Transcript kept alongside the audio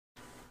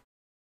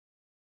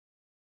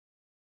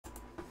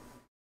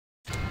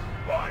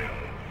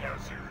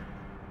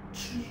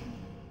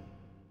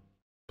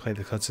Play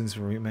the cutscenes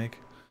for remake.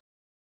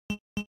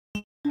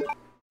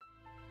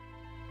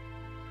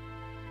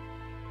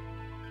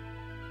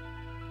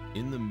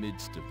 In the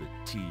midst of the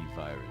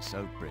T-virus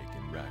outbreak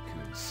in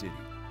Raccoon City,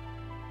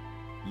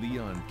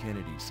 Leon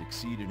Kennedy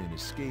succeeded in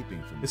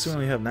escaping from This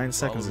only have 9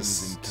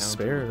 seconds to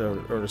spare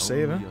or to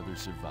save, huh? other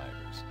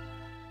survivors.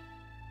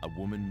 A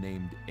woman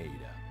named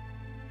Ada,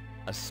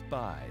 a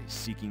spy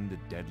seeking the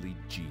deadly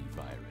G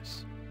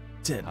virus.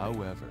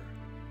 However,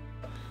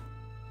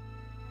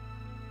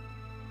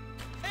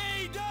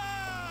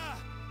 Ada!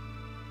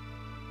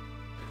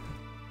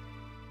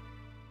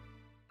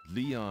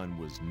 Leon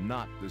was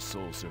not the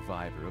sole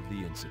survivor of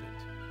the incident.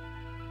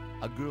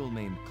 A girl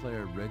named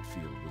Claire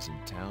Redfield was in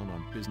town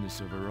on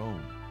business of her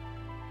own.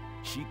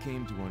 She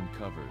came to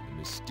uncover the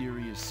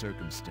mysterious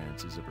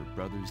circumstances of her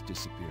brother's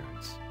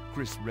disappearance.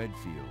 Chris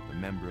Redfield, a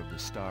member of the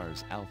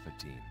STARS Alpha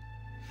team.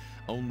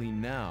 Only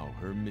now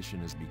her mission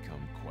has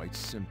become quite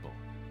simple.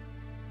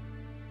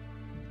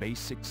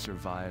 Basic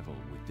survival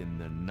within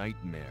the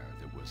nightmare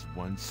that was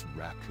once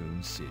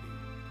Raccoon City.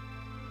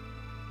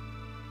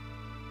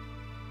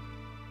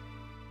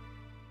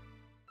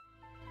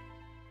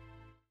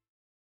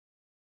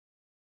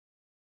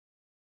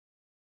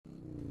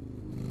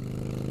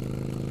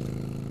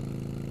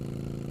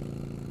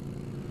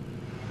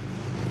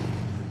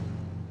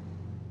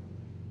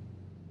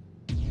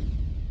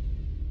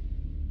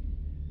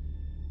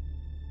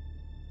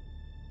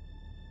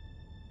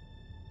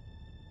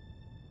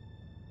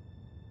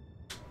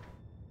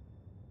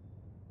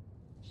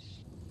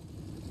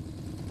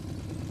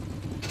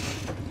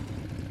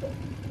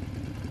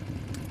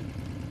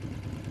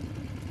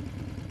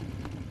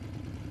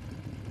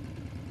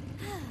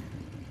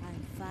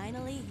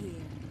 Finally here.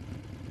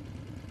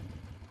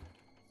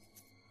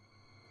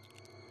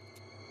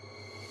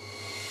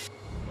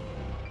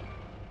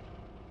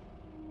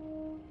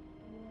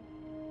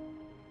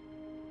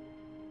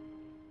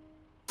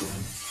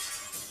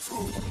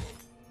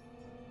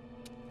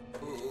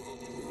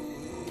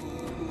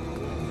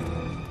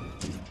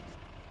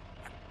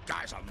 That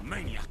guy's a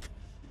maniac.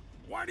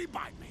 Why'd he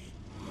bite me?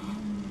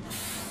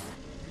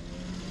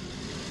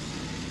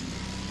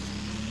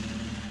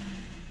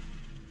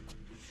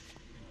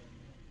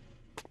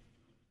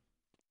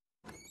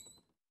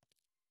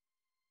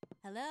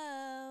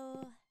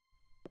 Hello?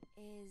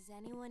 Is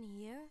anyone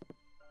here?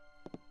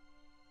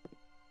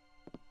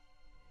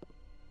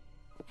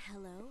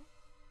 Hello?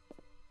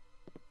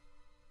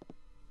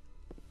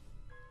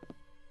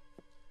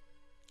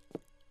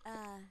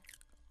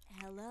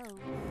 Hello?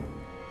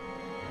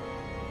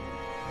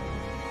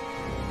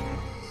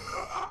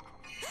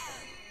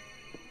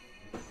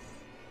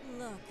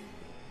 Look,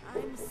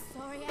 I'm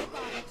sorry I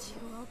bothered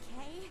you,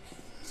 okay?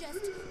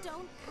 Just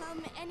don't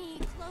come any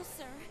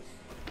closer.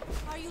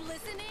 Are you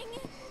listening?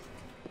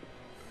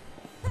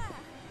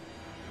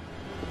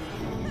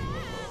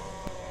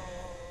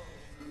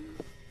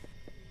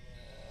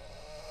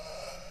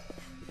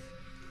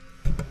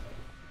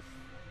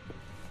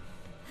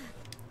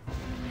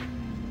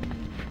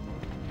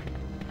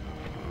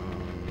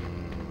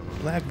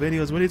 Black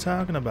videos, what are you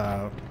talking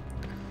about?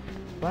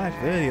 Black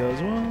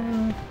videos,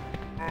 what?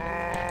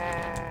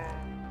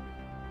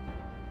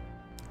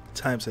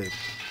 Time save.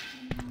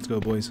 Let's go,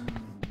 boys.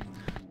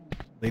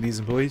 Ladies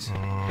and boys.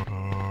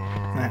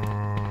 Nah.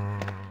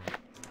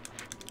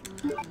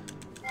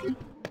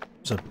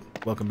 What's up?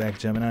 Welcome back,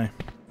 Gemini.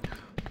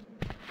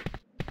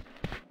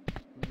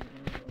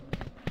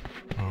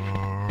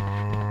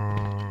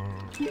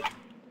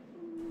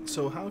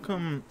 So how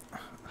come?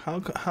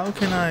 How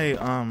can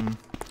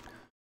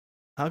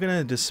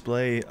I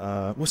display?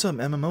 What's up,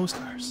 MMO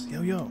stars?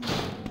 Yo yo.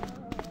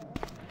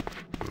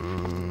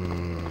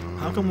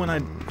 How come when I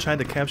tried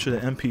to capture the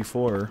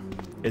MP4,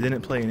 it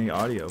didn't play any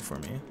audio for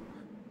me?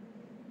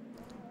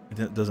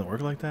 It doesn't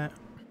work like that?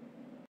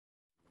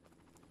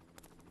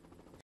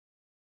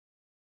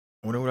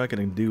 I wonder what I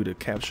can do to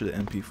capture the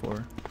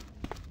MP4.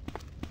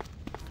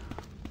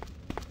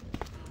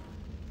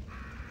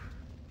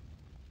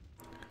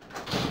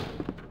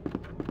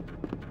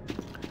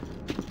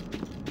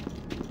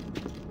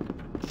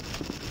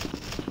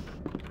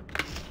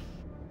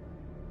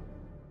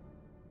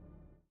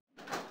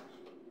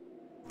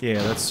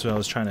 Yeah, that's what I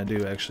was trying to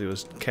do actually,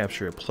 was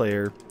capture a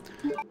player.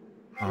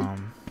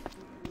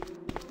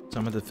 So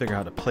I'm gonna have to figure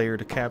out a player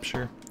to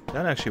capture.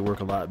 That'd actually work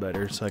a lot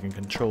better, so I can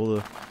control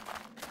the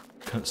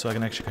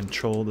actually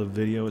control the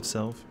video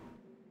itself.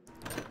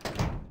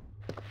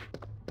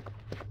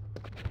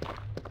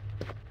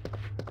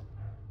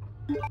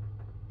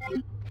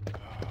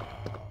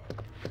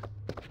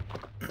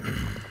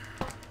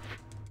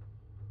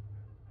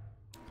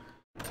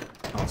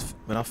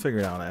 But I'll figure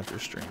it out after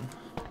stream.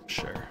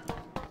 Sure.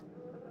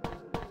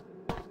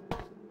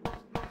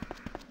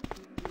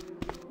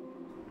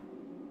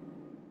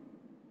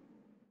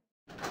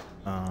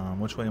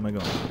 Which way am I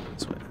going?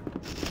 This way.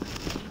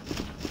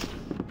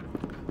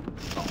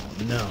 Oh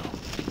no.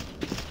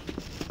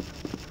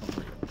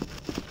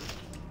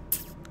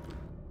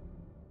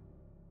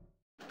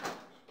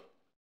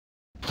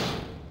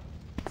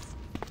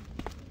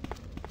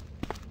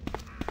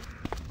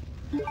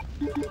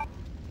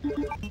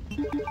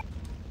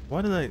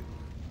 Why did I...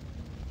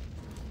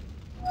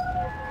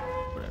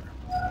 Whatever.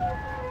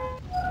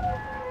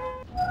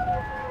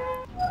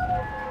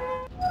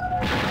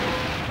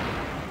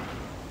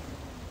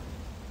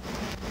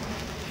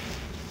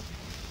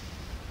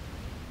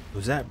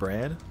 Was that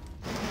Brad?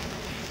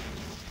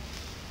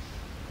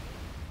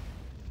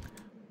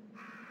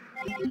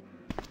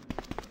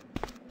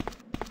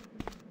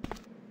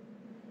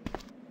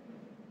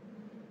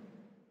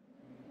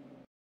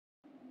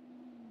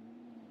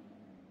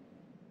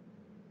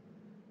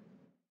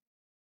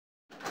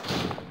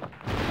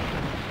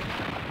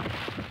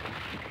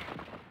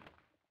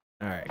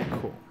 Alright,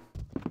 cool.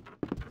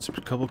 There's a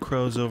couple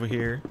crows over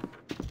here.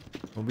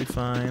 We'll be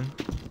fine.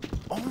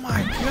 Oh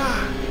my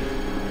god!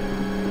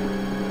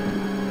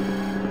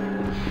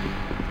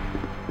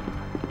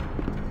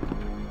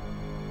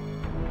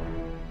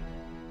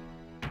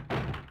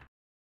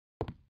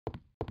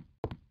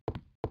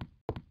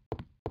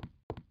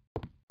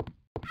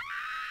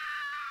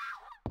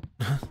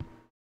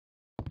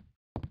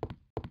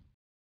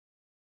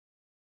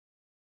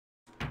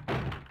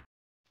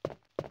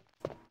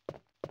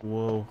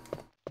 Whoa.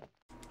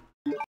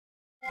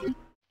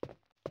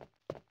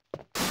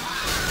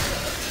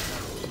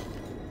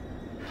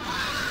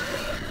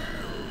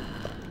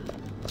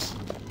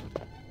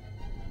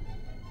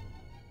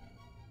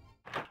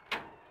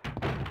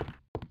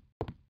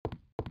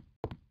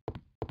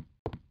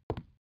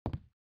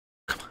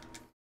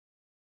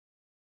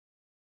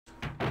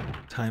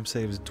 Time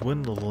save is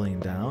dwindling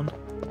down.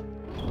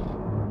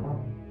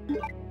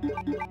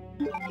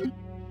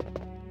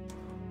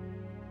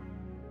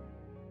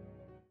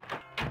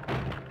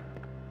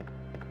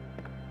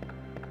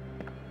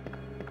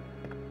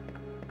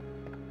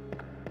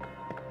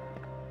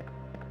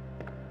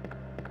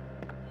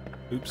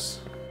 Oops.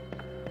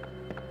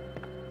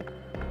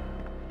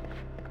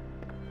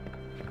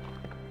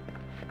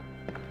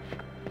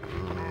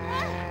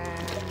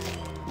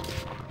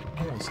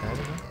 Almost had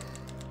it.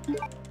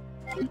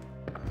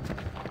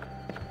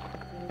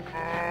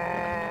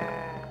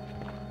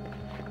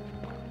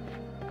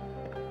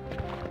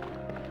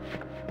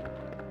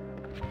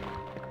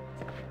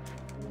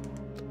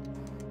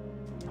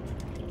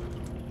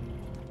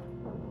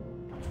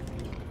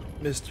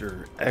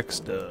 Mr.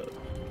 X-Dub.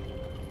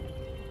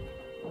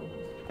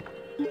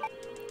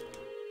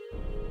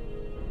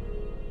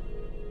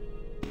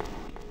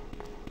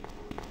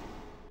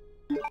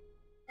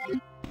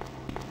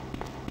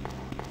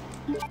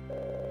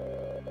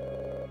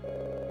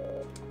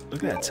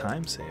 Look at that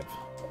time save.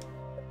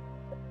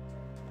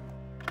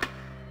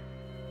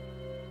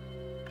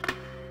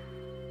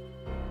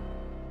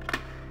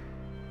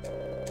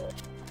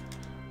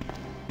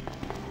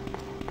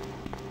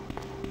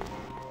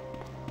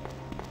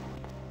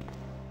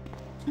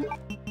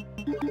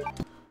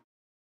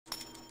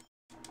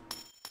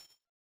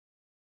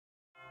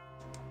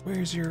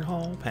 Where's your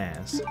hall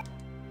pass?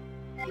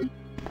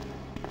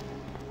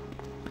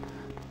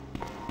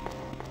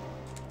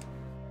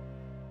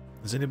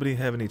 Does anybody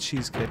have any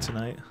cheesecake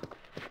tonight?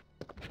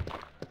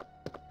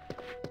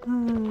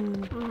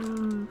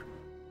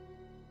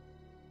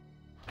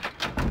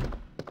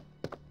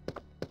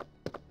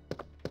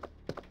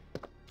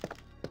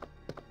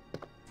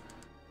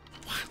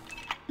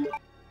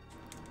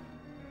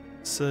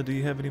 So, do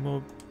you have any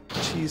more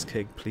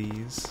cheesecake,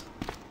 please?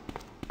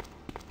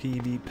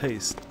 PB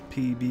paste.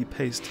 PB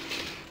paste.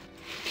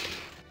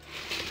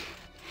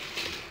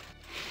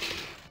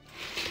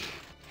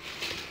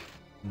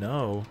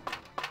 No.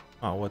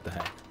 Oh, what the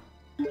heck?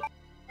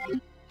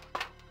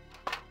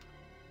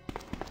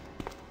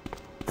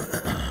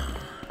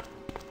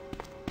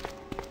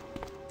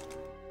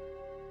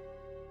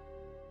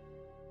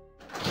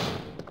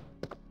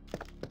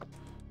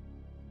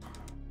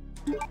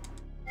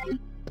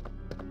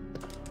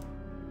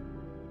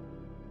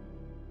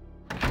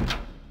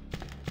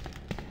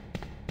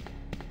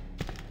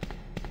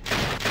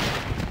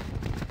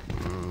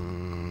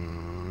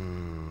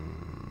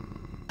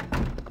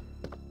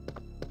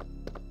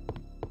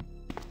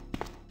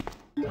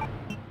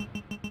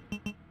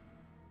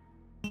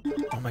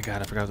 Oh my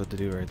god, I forgot what to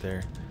do right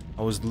there.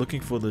 I was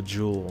looking for the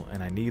jewel,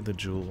 and I need the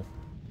jewel.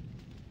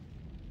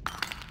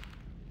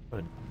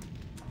 What a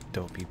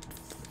dopey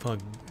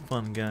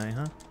fun guy,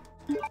 huh?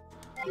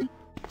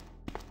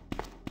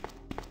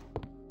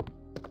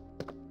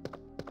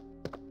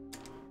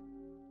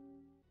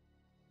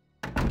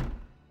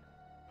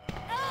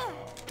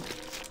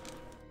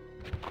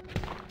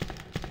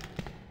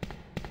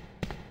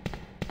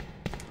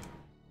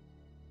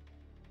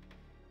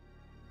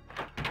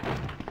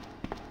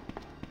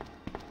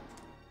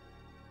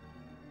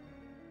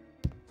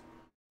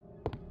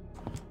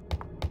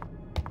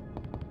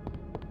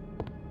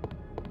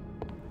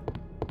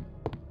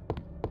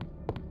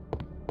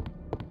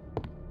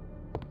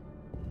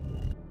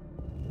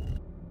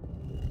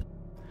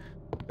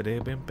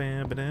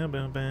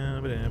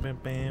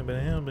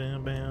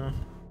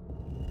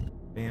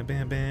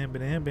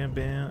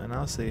 And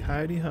I'll say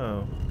hidey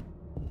ho.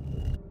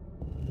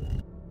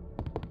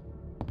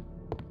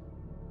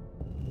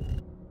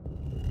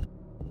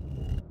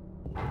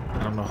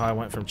 how I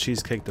went from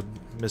cheesecake to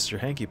Mr.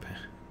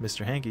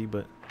 Hanky,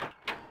 but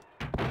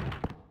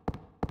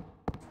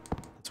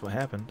that's what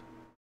happened.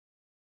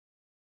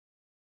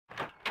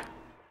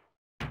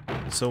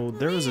 So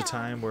there was a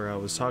time where I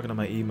was talking to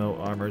my emo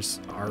artist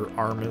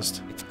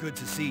It's good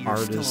to see you're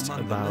still among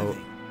the about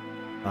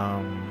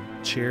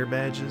living. cheer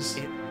badges,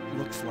 It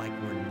looks like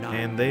we're not.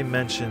 and they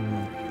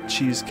mentioned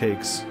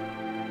cheesecakes,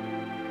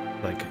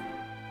 like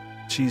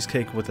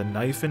cheesecake with a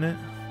knife in it,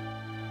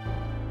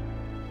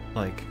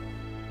 like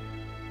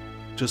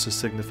just to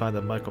signify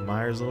the Michael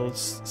Myers little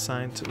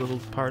sign, to little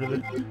part of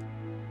it.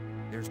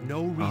 There's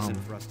no reason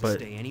for us to but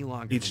stay any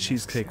longer. each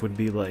cheesecake would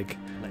be like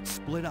Let's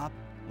split up.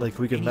 we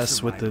can Any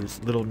mess with the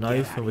survivors, little get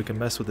knife, out and we of can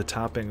here. mess with the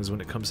toppings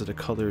when it comes to the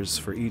colors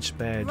for each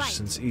badge, Right.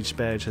 since each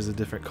badge has a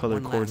different color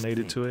One last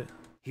coordinated thing. to it.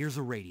 Here's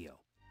a radio.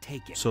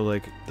 Take it. So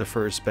like the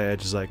first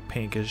badge is like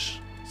pinkish,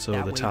 so That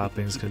the way we can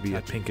toppings keep can in be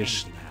a touch if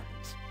pinkish anything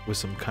happens. with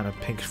some kind of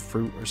pink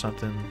fruit or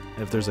something.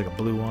 And if there's like a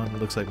blue one, it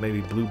looks like maybe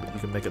blue. You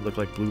can make it look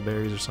like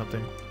blueberries or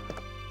something.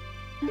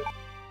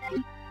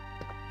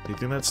 Do you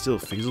think that's still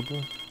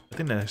feasible? I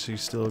think that's actually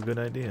still a good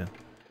idea.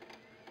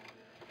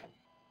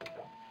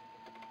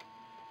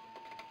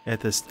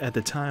 At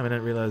the time, I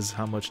didn't realize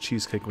how much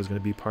cheesecake was going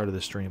to be part of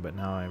the stream, but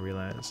now I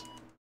realize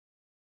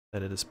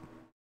that it is.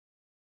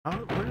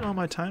 Where did all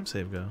my time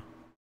save go?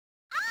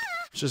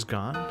 It's just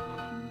gone?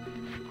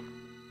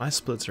 My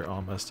splits are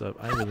all messed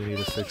up. I really need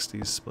to fix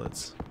these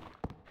splits.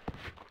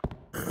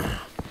 Matter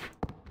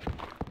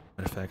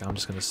of fact, I'm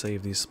just going to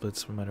save these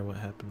splits no matter what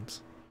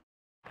happens.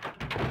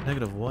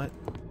 Negative what?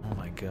 Oh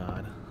my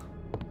god.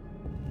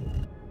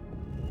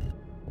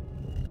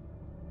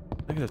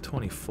 Negative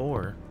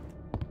 24?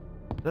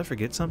 Did I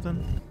forget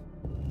something?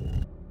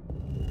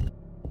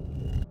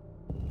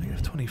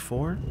 Negative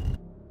 24?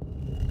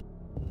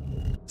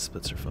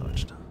 Splits are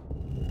fudged.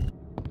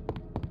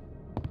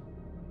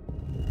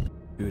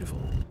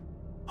 Beautiful.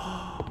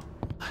 Oh,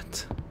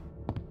 what?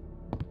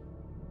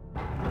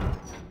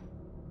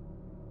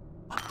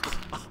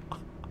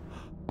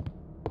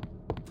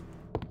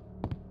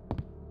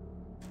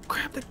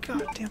 Grab the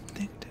goddamn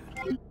thing,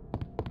 dude.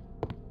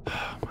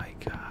 Oh my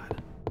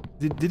god.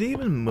 Did it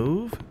even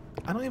move?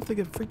 I don't even think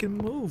it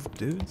freaking moved,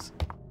 dudes.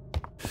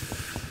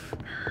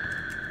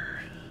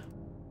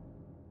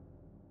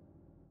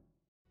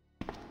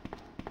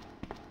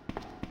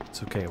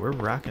 It's okay, we're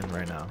rocking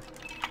right now.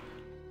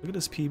 Look at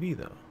this PB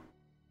though.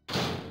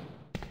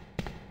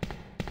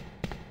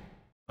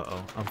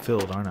 Uh-oh, I'm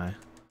filled, aren't I?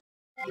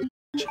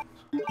 Shit.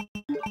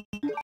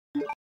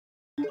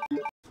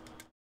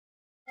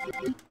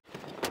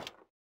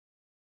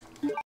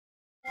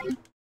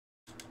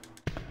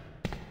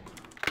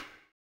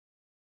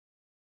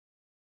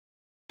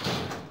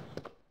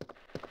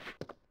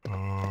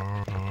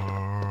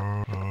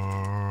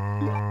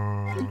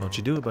 Don't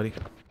you do it, buddy.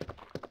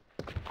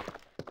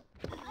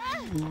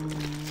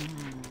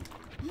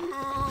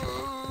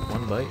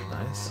 One bite,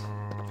 nice.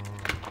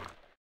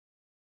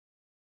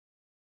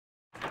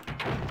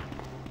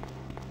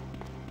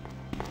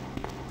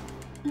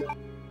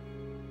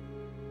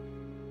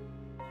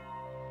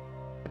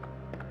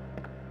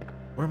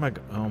 Where am I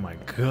go- Oh my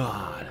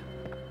god.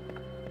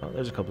 Oh,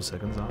 there's a couple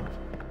seconds off.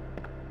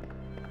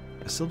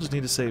 I still just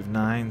need to save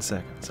 9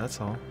 seconds, that's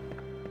all.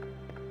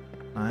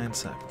 9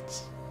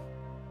 seconds.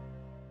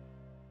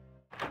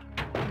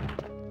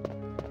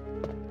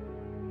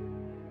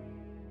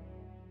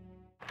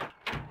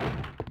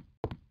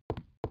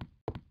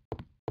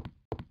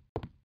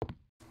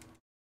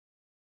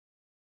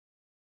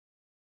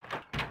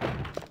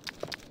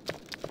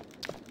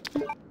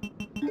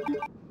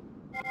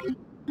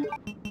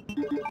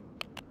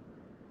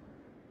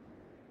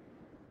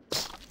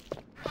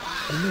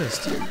 I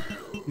missed.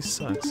 He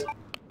sucks. I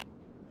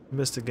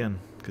missed again,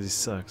 because he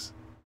sucks.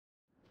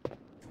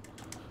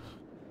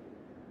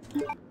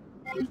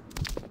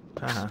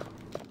 Haha.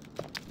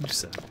 You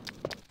suck.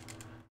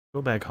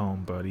 Go back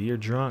home, buddy. You're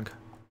drunk.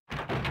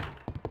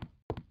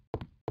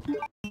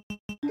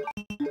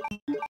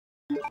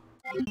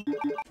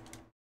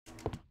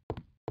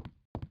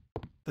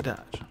 The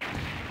dodge.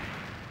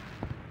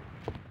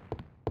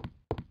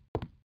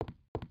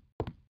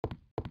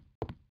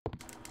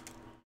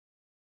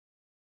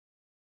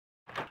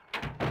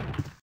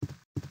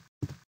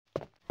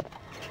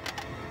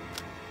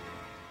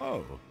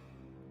 Oh,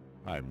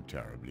 I'm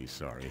terribly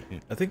sorry.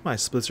 I think my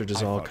splits are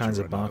just I all thought kinds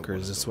you of were another one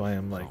bonkers. of That's why those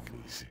I'm like,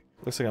 zombies.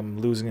 looks like I'm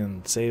losing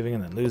and saving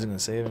and then losing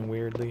and saving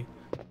weirdly.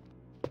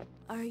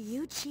 Are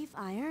you Chief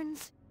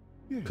Irons?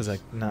 Because I'm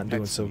not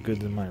doing so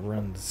good in my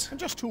runs. And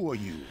just who are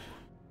you?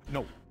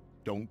 No,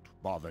 don't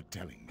bother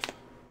telling me.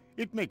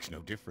 It makes no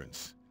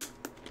difference.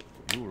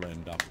 You'll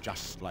end up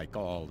just like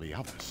all the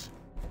others.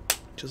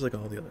 Just like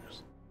all the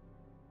others.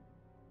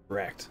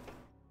 Correct.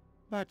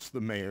 That's the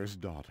mayor's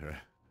daughter.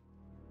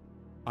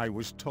 I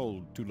was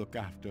told to look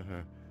after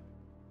her,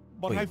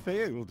 but Wait, I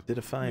failed. did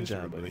a fine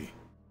job, miserably. buddy.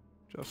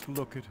 Just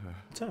look at her.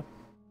 What's up?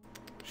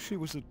 She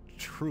was a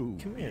true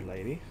Come here,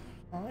 lady.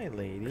 Hi,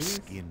 ladies.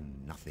 skin,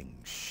 nothing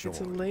short.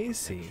 It's a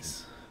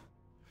Lacey's.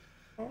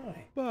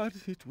 But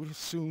it will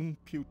soon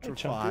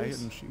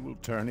putrefy and she will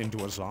turn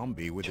into a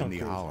zombie within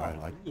the hour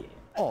like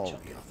all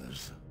the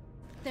others.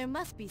 There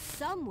must be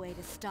some way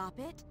to stop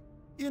it.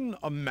 In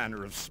a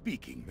manner of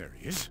speaking, there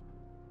is.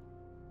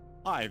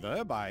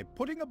 Either by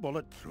putting a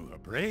bullet through her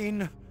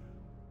brain,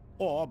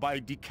 or by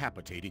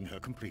decapitating her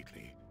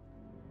completely.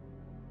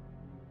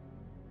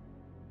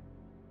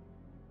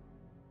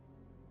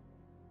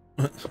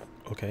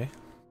 Okay.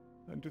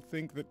 And to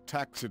think that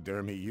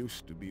taxidermy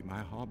used to be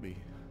my hobby.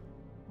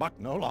 But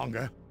no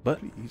longer. But?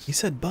 Please. He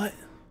said but?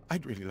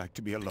 I'd really like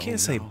to be alone. You can't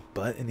say now.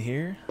 but in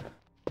here.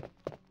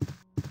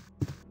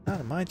 Not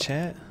in my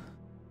chat.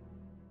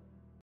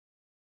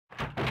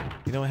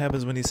 You know what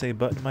happens when you say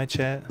but in my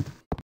chat?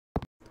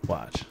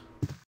 Watch.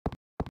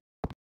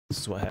 This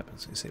is what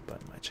happens when you say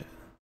but in my chat.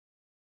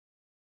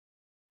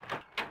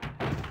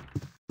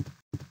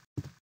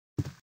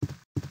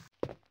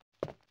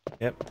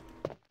 Yep.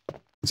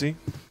 See?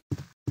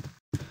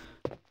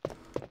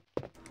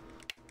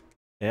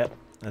 Yep,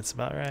 that's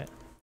about right.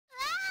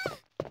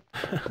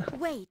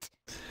 Wait.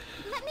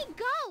 Let me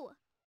go.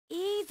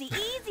 Easy,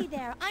 easy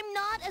there. I'm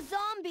not a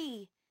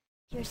zombie.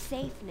 You're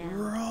safe now.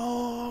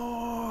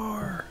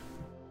 Roar!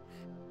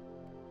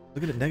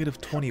 Look at it,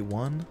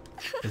 -21.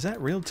 Is that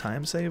real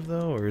time save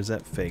though, or is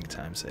that fake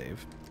time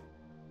save?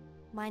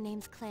 My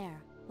name's Claire.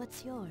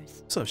 What's yours?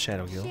 What's up,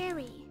 Shadowgill?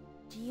 Sherry.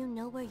 Do you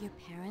know where your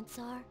parents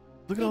are?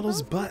 Look at all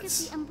those both work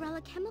butts. at the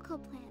Umbrella Chemical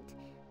Plant,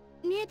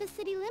 near the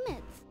city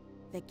limits.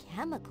 The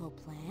chemical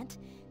plant?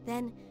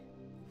 Then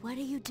what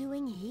are you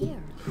doing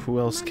here? Who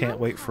else My can't mom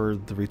wait for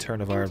called the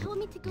return of and our told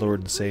me to go Lord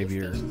to and the police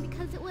Savior, station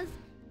because it was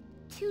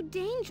too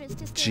dangerous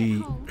to stay G.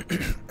 at home.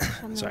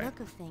 From the Sorry. look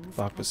of things,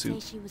 Fuck I'd the say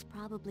suit. she was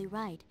probably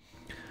right.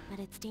 But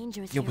it's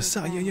dangerous Yo, here what's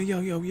as up? Yo, well. yo, yo,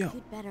 yo, yo.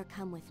 You'd better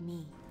come with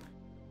me.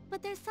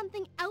 But there's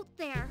something out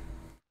there.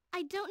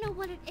 I don't know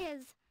what it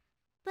is,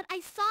 but I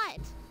saw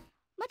it.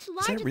 Much Is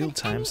larger that real than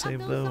time any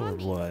save of those though, or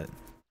zombies. what?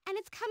 And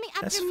it's coming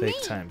after That's me.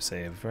 fake time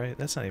save, right?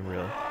 That's not even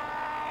real.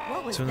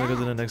 What was So when I go to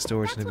the that? next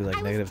door, it's That's gonna be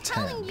what like I was -10.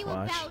 telling you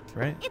Watch, about.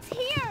 right? It's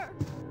here.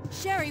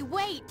 Sherry,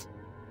 wait!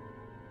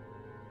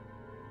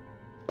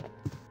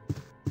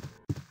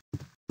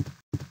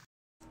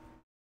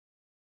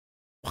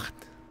 What?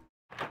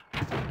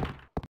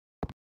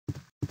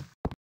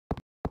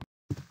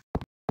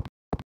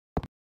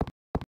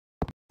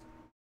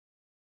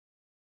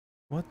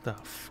 What the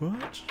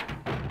fudge?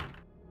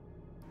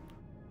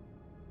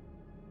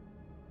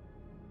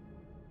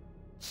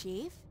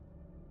 Chief?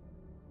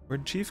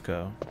 Where'd Chief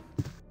go?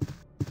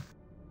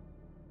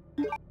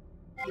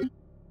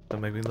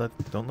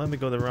 Don't let me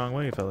go the wrong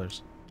way,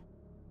 fellas.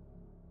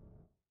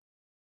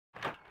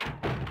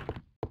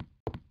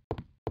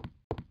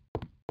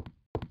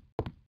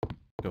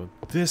 Go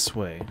this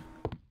way.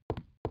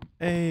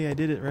 Hey, I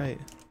did it right.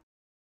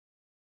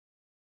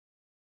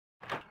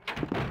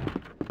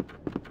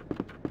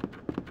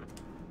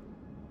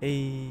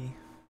 Hey.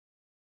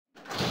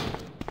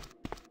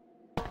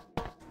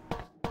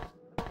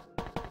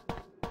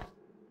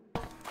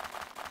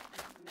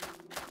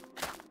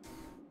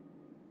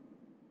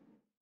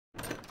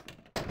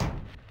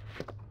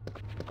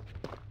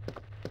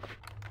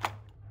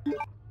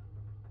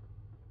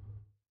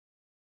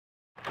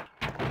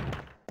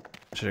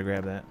 Should have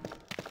grabbed that.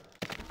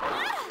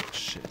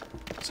 Shit.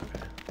 It's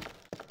okay.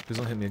 Please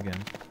don't hit me again.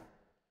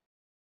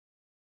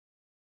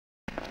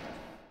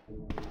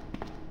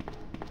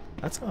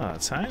 That's a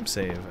time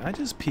save. I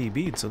just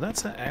PB'd, so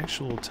that's an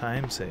actual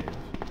time save.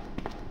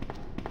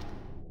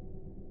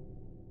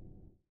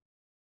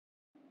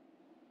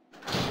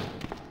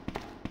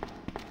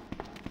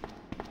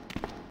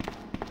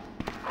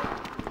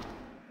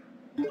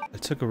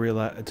 It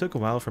took a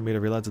while for me to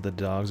realize that the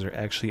dogs are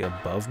actually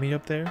above me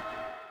up there.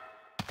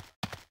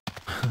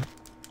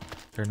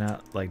 They're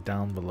not like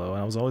down below.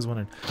 And I was always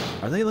wondering,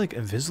 are they like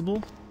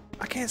invisible?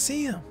 I can't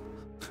see them.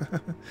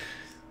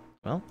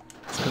 Well,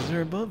 it's because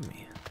they're above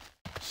me.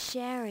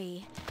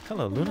 Sherry.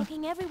 Hello, I've been Luna.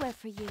 looking everywhere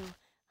for you.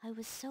 I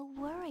was so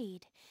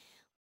worried.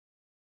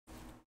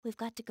 We've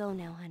got to go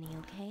now, honey,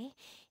 okay?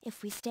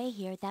 If we stay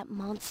here, that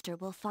monster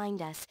will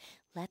find us.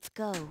 Let's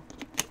go.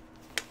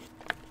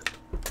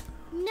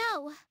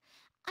 No,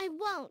 I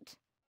won't.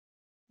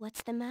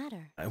 What's the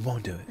matter? I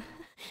won't do it.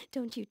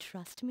 Don't you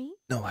trust me?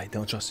 No, I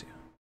don't trust you.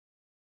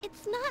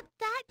 It's not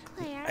that,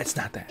 Claire. It's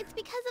not that. It's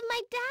because of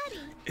my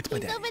daddy. It's my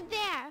He's daddy. over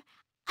there.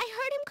 I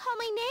heard him call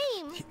my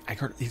name. I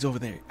heard he's over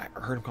there. I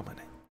heard him call my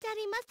name.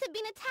 Daddy must have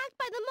been attacked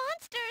by the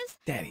monsters.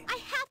 Daddy, I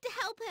have to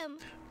help him.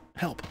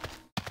 help.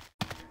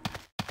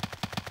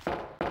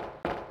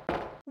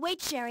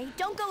 Wait, Sherry.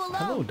 Don't go alone.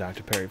 Hello,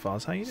 Dr. Perry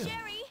Falls. How you doing?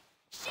 Sherry!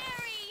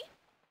 Sherry!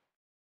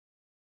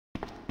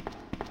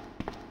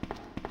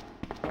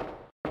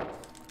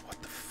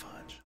 What the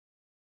fudge?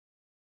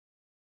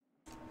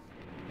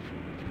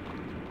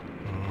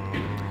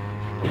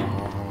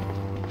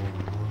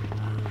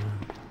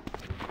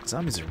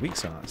 Zombies are weak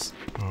sauce.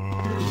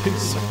 Weak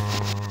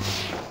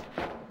sauce.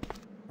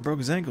 I broke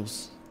his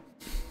ankles.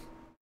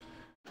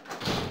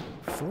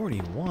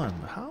 41.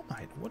 How am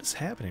I? What is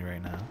happening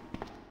right now?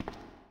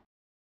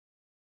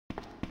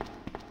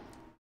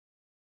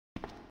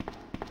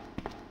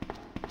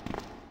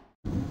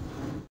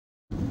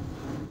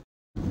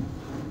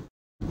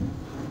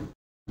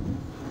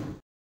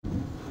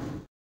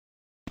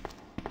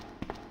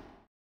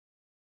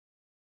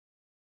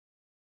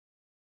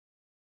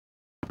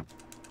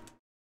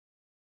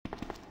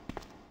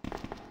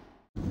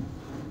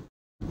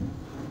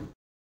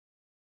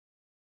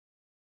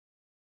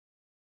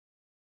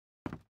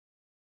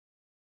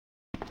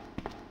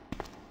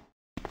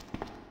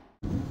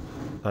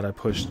 Thought I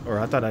pushed, or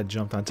I thought I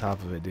jumped on top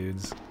of it,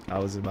 dudes. I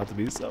was about to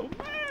be so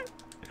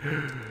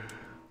mad.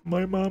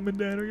 My mom and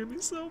dad are gonna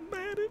be so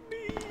mad at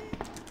me.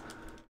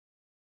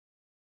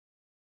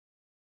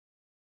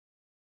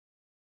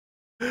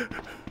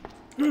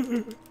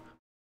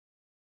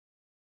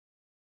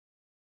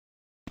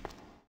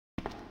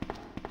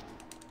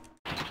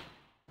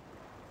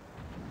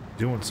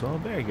 Doing so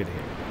very good here.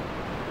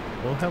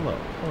 Well, hello.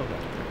 Hello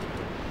back there.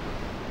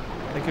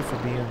 Thank you for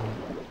being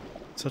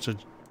such a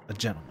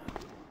gentleman.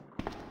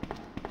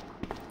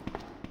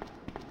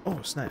 Oh,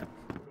 snap.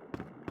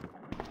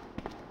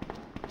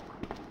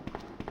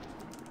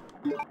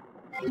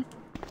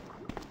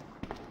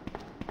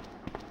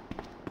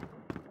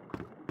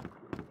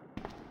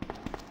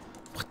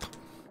 What the?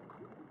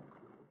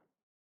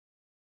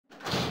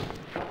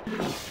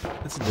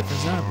 That's a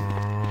different zombie.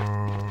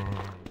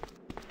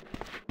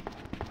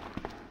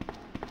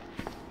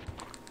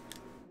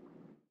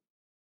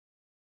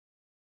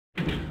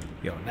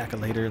 Yo,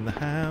 Nakalator in the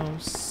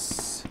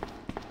house.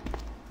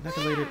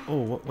 Nakalator.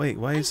 Oh, wait.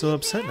 Why are you so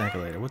upset,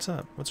 Nakalator? What's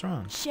up? What's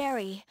wrong?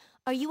 Sherry,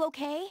 are you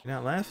okay? You're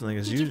not laughing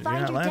as usual.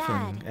 You're not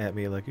laughing at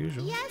me like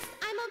usual. Yes,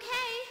 I'm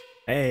okay.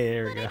 Hey,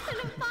 there we But go. I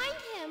couldn't find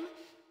him.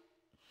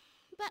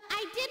 But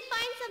I did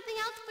find something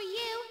else for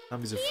you.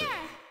 Zombies are free.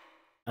 Here.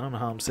 I don't know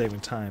how I'm saving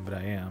time, but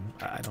I am.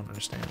 I don't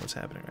understand what's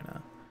happening right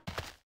now.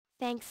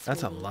 Thanks,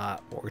 That's a sweetie.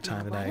 lot more time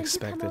Now, than why I don't you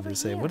come expected over to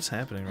say. here? What's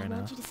happening right I now?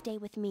 want you to stay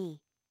with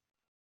me.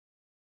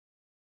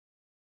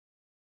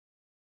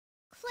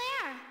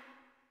 Claire,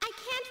 I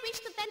can't reach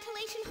the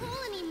ventilation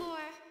hole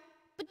anymore.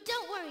 But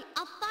don't worry,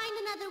 I'll find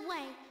another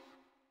way.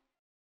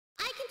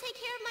 I can take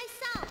care of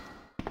myself.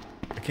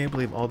 I can't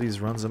believe all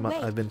these runs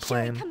I've been Sherry,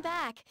 playing come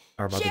back.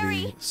 are about to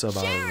Sherry, be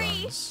sub-hour Sherry!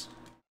 runs.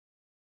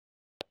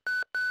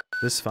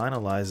 This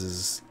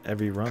finalizes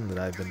every run that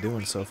I've been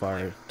doing so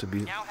far to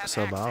be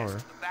sub-hour.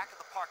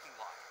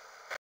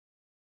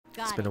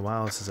 It's been a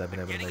while since I've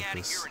been able to make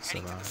this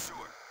sub-hour.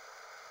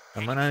 I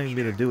might not even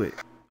be able to do it.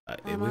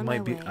 I'm on my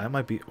way. I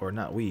might be, or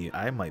not we,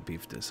 I might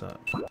beef this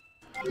up.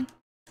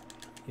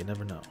 You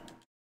never know.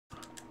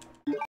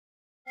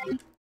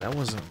 That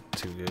wasn't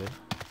too good.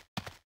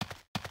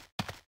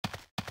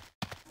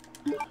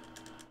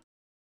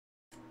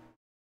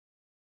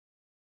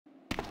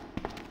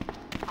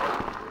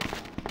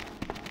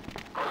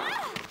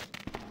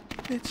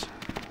 Bitch.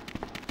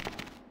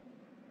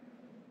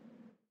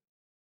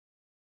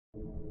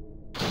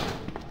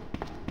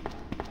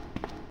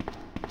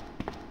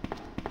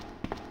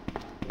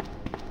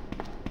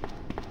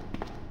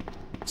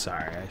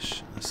 Sorry, I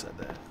shouldn't have said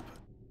that.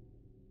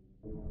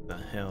 The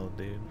hell,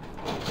 dude.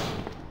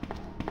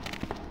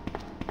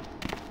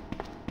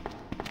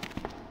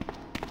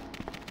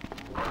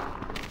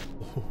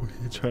 Oh,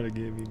 you trying to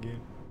get me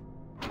again?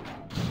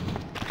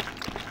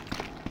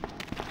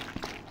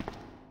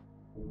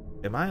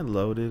 Am I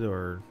loaded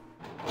or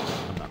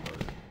I'm not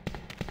loaded?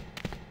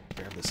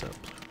 Grab this up.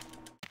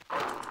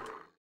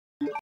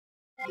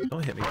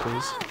 Don't hit me,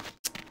 please.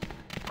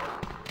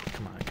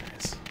 Come on,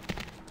 guys.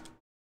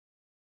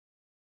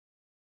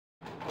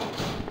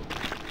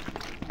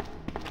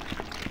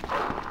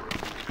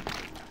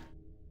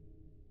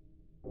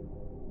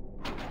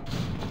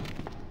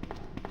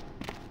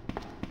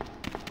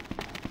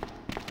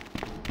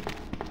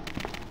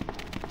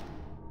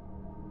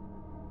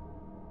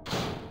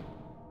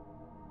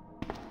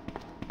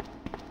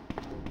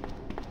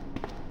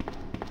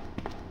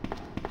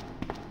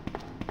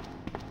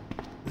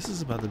 This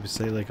is about to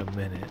say like a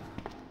minute.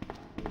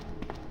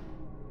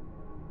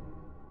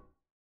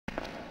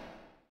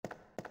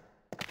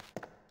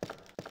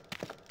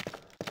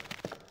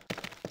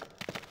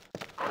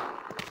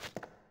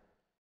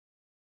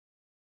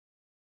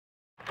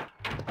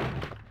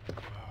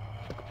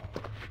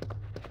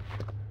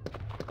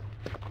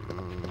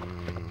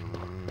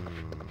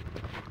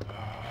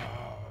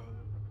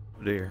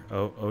 Oh dear.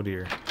 Oh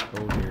dear.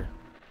 Oh dear.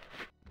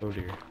 Oh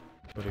dear.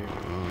 Oh dear.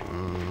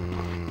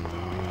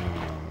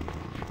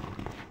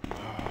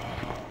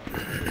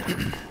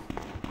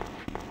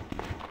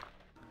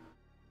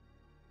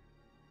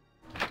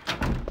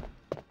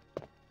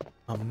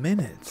 A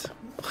minute?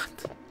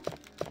 What?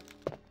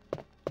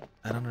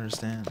 I don't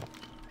understand.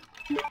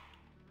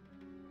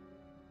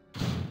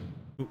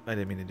 Oop, I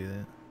didn't mean to do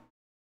that.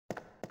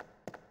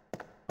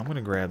 I'm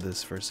gonna grab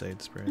this first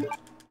aid spray.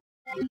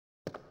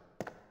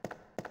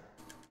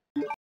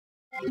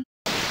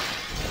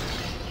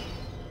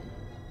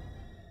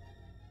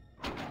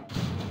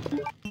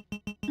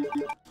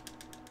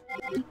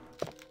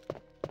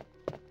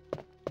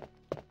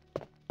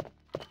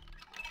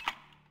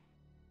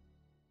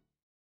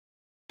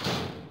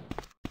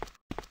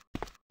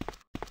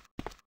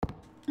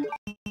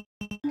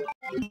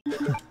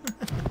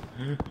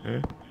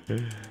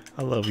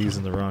 I love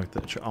using the wrong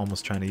thing,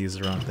 almost trying to use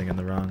the wrong thing in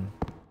the wrong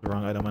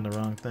item in the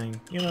wrong thing.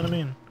 You know what I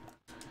mean?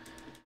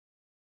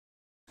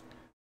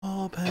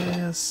 Hall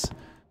pass.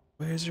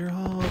 Where's your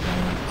hall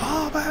pass?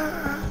 Hall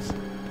pass!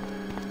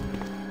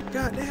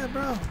 God damn,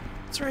 bro.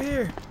 It's right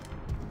here.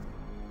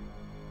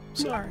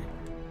 Sorry.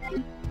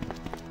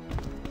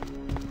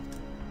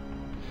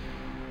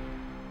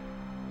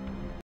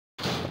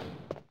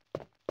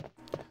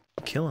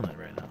 killing it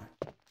right now.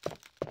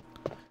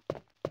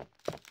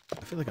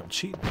 I feel like I'm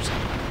cheating or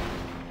something.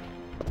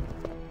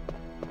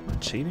 Am I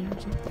cheating or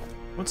something?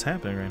 What's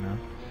happening right now?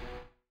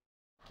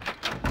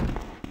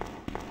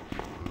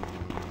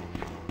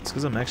 It's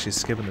because I'm actually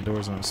skipping the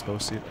doors when I'm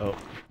supposed to. Oh,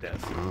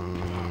 death.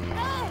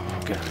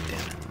 Oh, god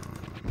damn it.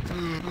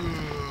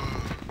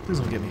 Please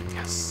don't get me.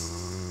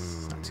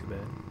 Yes. Not too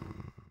bad.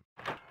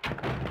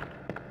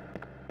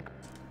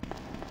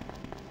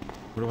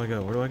 Where do I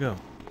go? Where do I go?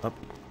 Up.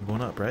 I'm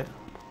going up, right?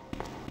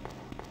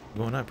 I'm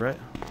going up, right?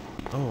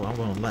 Oh, I'm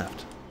going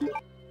left.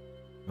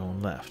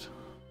 Going left.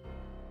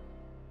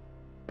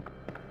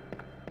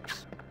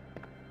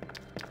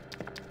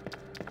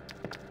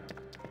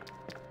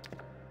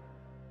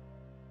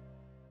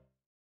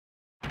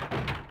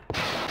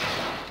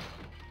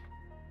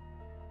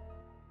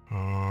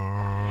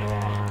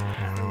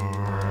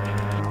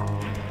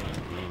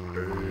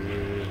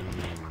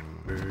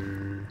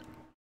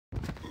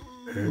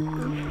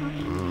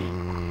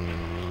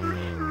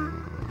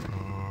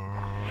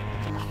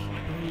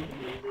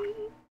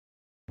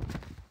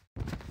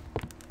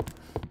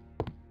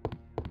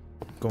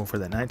 Going for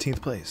that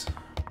 19th place.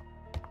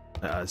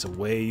 It's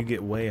you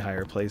get way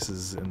higher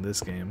places in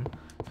this game.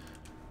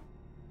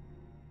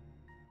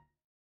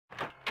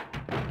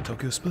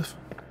 Tokyo Spliff.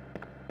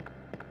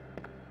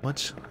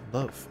 Much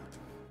love,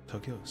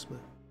 Tokyo Spliff.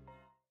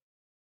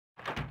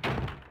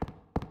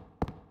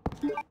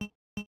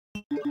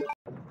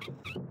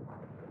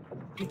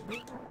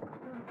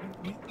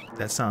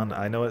 That sound,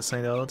 I know it's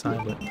saying it all the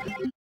time, but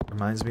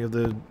reminds me of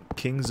the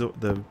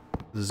the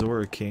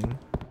Zora King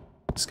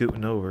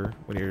scooting over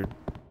when you're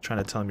trying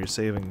to tell him you're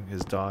saving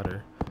his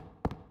daughter.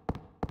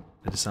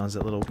 It just sounds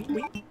that little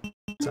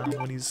sound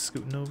when he's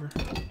scooting over.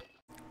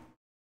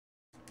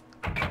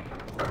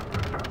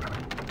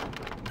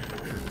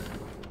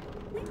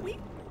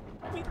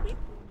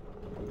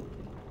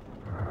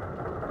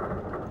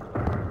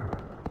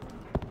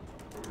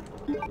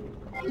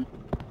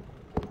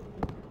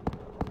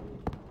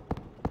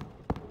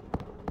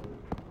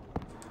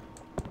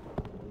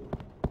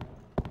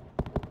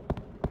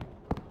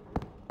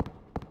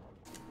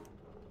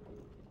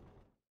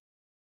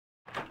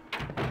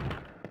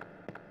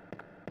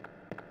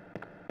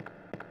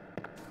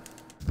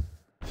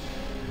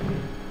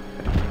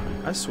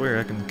 I swear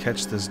I can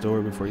catch this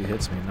door before he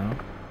hits me, no?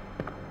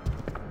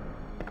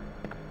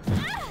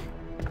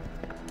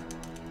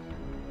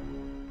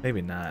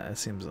 Maybe not. It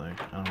seems like,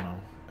 I don't know.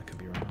 I could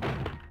be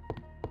wrong.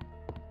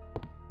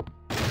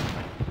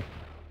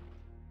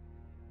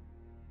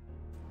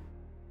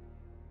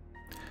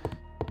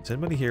 Does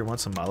anybody here want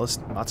some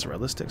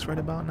mozzarella sticks right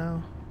about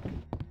now?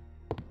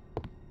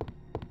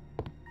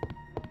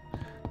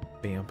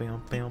 Bam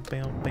bam bam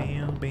bam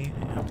bam bam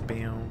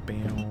bam bam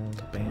bam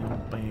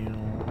bam bam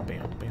bam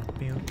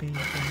bam bam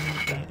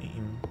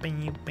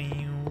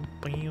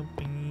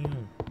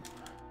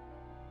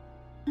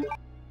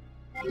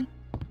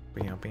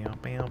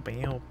bam bam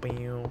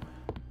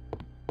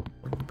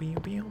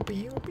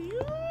bam bam.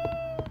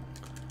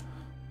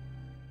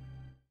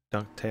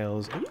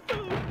 DuckTales.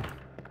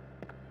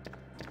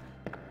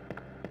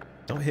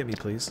 Don't hit me,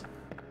 please.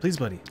 Please,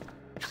 buddy.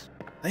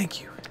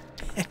 Thank you.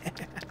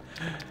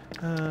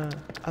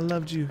 I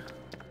loved you.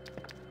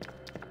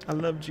 I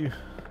loved you.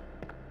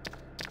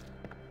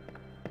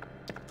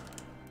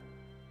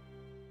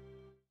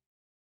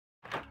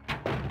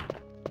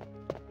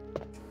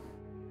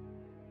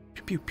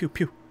 Pew pew pew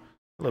pew.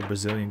 Hello,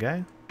 Brazilian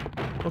guy.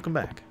 Welcome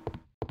back.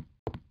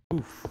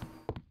 Oof.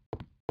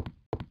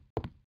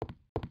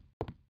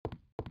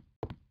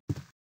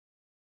 At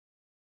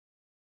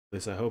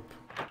least I hope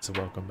it's a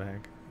welcome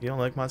back. You don't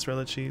like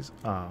mozzarella cheese?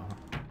 Aw.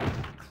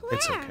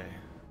 It's okay.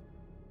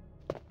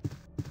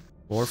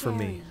 More for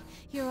me.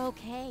 You're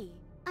okay.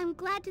 I'm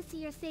glad to see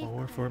you're safe.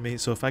 More for me.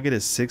 So if I get a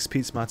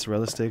 6-piece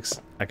mozzarella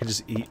sticks, I can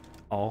just eat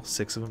all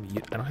 6 of them.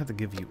 I don't have to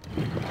give you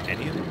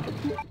any of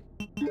them.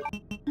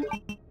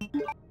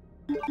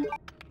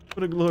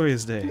 What a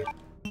glorious day.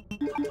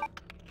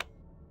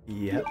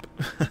 Yep.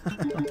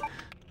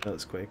 That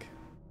was quick.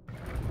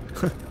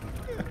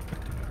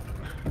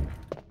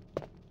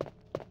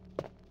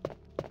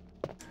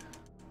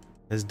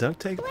 Has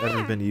duct tape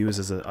ever been used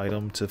as an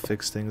item to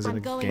fix things in a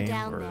game? I'm going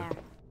down there.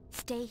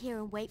 Stay here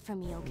and wait for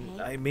me,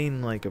 okay? I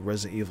mean like a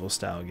Resident Evil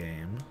style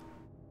game.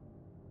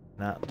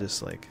 Not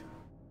just like...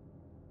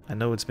 I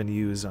know it's been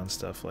used on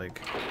stuff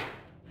like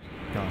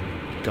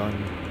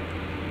gun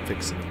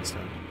fixing and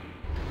stuff.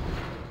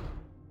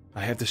 I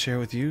have to share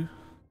with you?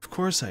 Of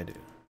course I do.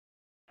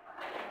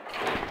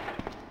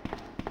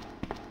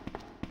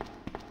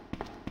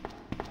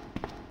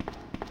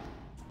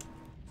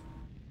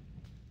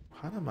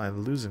 How am I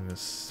losing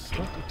this?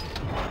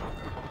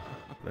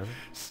 Whatever.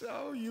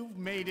 So you've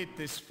made it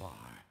this far.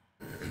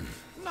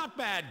 Not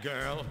bad,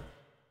 girl.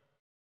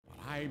 But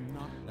I'm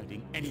not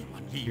letting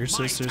anyone leave Your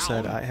sister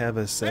said I have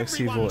a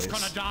sexy Everyone's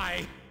voice. gonna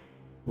die.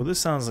 Well, this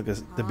sounds like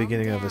the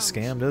beginning of a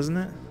scam, doesn't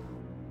it?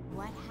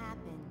 What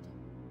happened?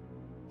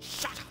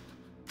 Shut up!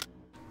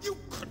 You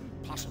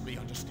couldn't possibly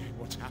understand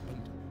what's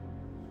happened.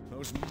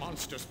 Those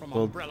monsters from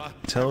Well, Umbrella.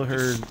 tell her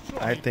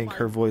Destroyed I think my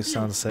her voice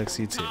sounds beautiful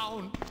sexy too.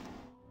 town.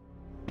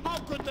 How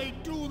could they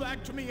do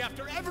that to me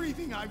after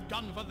everything I've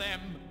done for them?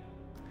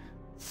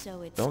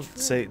 So it's Don't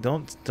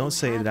true.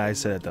 say that I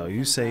said it though.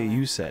 You say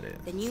you said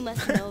it. Then you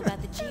must know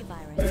about the G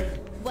virus.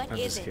 What I'm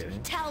is just it?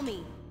 kidding. Tell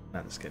me.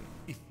 Not just kidding.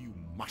 If you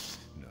must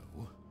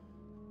know,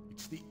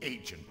 it's the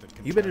agent that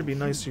can You better turn be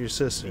nice to your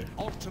sister. the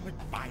ultimate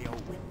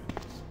bioweapons.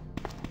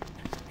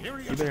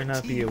 You better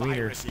not be a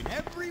wiener. In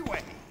every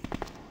way.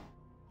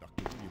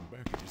 Dr. William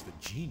Birkin is the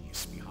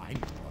genius behind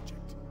the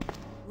project.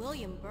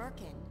 William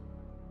Birkin.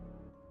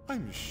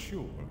 I'm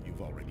sure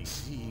you've already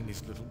seen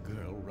his little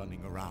girl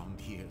running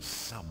around here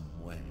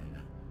somewhere.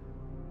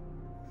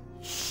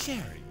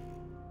 Sherry,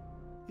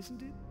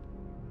 isn't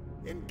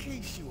it? In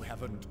case you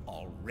haven't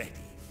already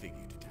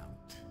figured it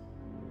out.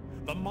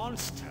 The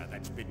monster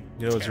that's been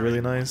You know what's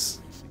really tearing nice?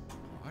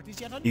 apart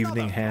is yet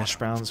Evening another hash product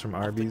browns from of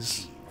the Arby's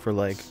G. for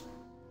like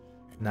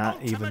not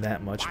Ultimate even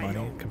that much money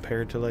bio-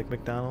 compared to like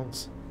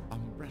McDonald's.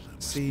 Umbrella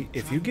must See, be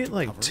if you trying get to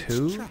like cover its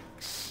 2,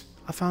 tracks.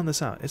 I found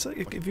this out. It's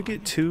like if you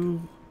get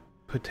 2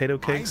 potato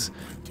cakes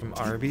from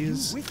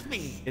Arby's, With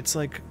me. it's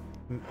like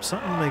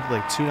something like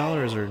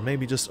 $2 or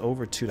maybe just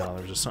over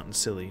 $2 or something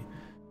silly.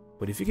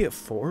 But if you get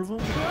 4 of them,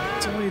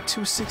 it's only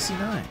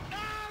 $2.69.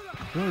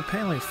 You're only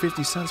paying like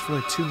 50 cents for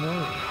like 2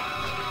 more.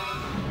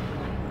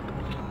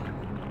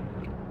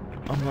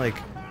 Unlike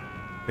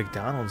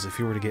McDonald's, if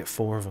you were to get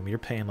 4 of them, you're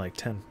paying like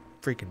 10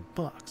 freaking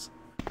bucks.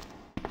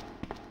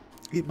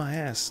 Eat my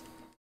ass.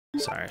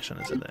 Sorry, I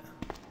shouldn't have said that.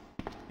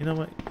 You know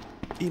what?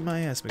 Eat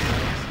my ass,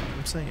 McDonald's.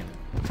 I'm saying it.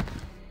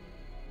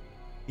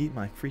 Eat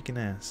my freaking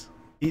ass.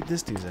 Eat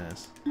this dude's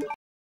ass.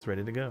 It's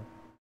ready to go.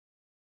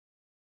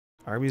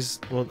 Arby's,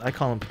 well, I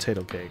call them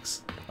potato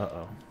cakes.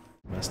 Uh-oh.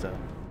 Messed up.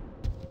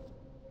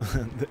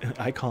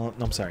 I call them,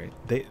 no, I'm sorry.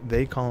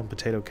 They call them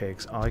potato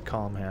cakes. I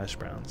call them hash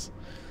browns.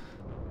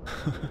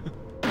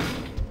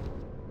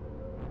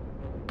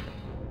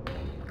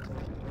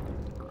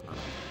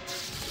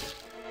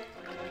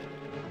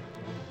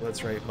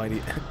 That's right,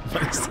 Mighty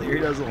Slayer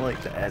doesn't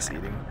like the ass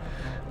eating.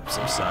 I'm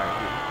so sorry,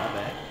 dude. My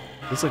bad.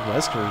 Looks like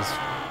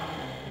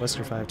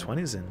Wesker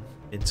 520's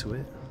into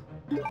it.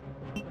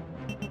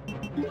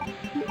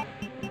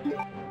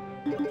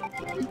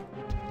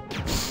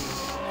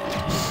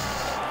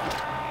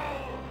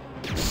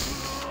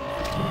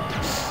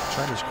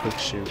 Try this quick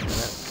shoot, and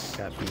that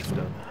got beefed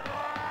up.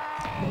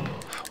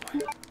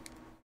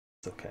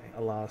 It's okay. I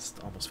lost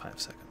almost 5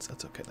 seconds.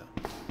 That's okay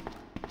though.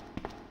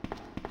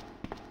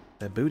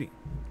 That booty.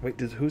 Wait,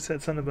 who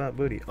said something about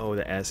booty? Oh,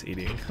 the ass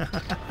eating.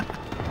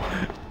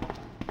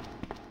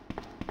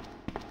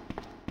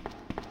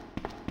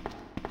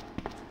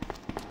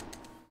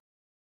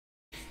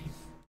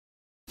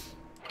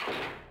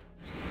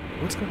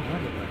 What's going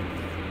on with that?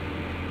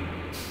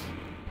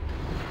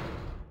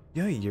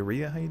 Yo,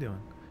 Urea, how you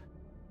doing?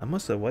 I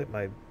must have wiped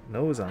my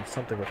nose on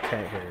something with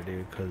cat hair,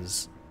 dude,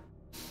 because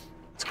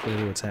it's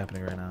clearly what's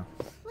happening right now.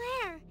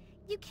 Claire,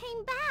 you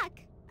came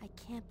back. I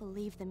can't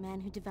believe the man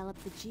who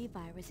developed the G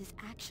virus is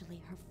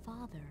actually her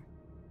father.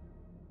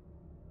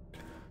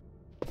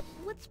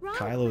 What's wrong,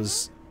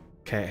 Kylo's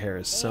cat hair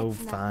is so It's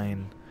nothing.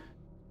 fine.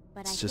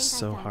 But It's I just think I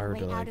so found a hard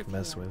to way out like of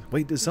mess here. with.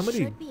 Wait, did We somebody?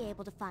 should be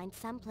able to find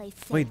someplace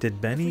safe Wait, did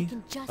Benny? if we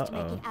can just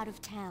make it out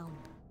of town.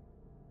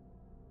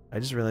 I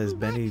just realized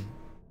Benny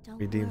Don't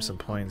redeemed worry, some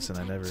I'll points and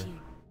I protect never. you.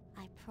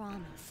 I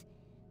promise.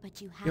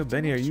 But you have Yo, to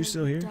Benny, make are you sure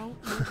still here?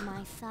 Don't leave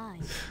my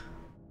side.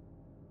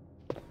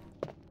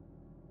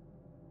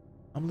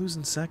 I'm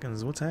losing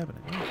seconds. What's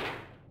happening?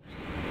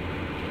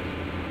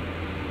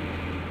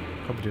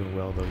 Hope you're doing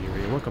well though,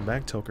 Yuri. Welcome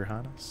back, Toker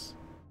Hanas.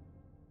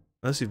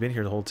 Unless you've been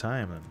here the whole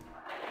time, then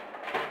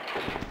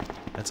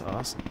that's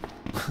awesome.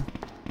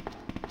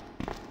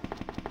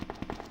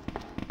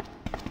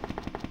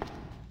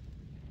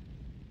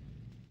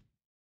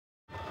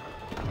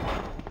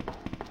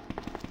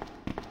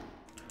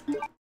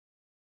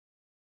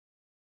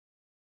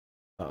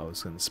 Uh-oh,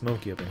 it's getting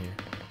smoky up in here.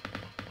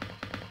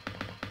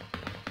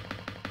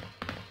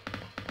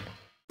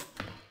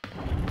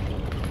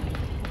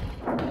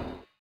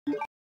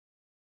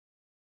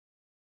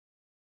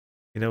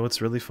 You know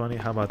what's really funny?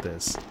 How about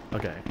this?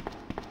 Okay.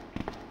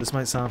 This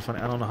might sound funny.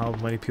 I don't know how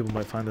many people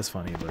might find this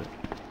funny, but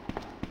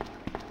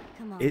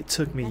Come on, it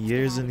took me let's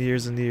years get and out of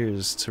years and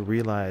years to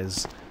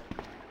realize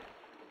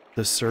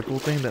the circle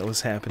thing that was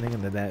happening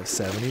in that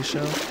 70s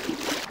show.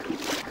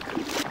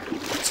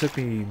 It took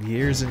me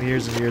years and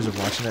years and years of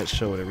watching that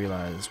show to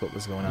realize what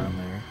was going on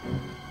there.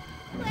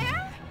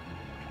 Claire?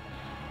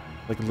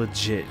 Like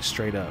legit,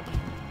 straight up.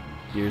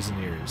 Years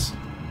and years.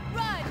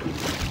 Run!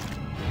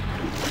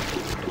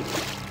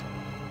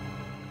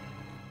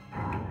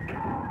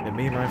 And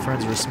me and my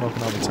friends were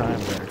smoking all the time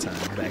at that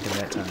time, back in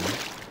that time.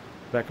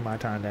 Back in my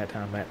time, that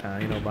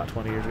time, you know, about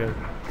 20 years ago.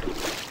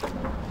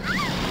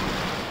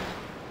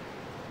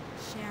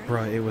 Sherry,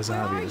 Bruh, it was where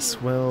are obvious. you?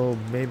 Well,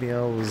 maybe I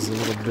was a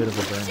little bit of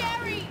a burnout.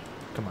 Sherry!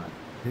 Come on.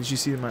 Didn't you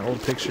see my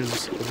old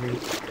pictures of me?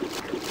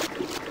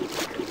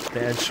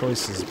 Bad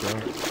choices, bro.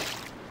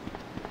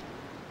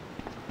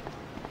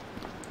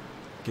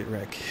 Get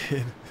wrecked,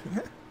 kid.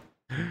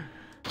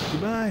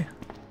 Goodbye.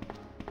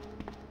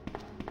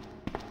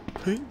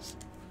 Peace.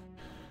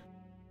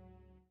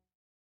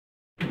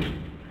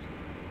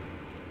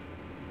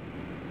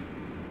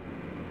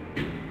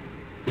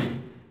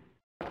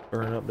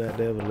 Burn up that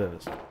devil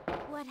lettuce.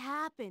 What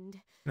happened?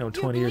 You know, You're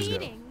 20 years ago.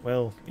 bleeding.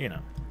 Well, you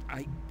know.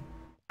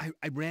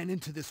 I ran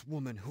into this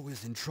woman who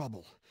was in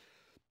trouble.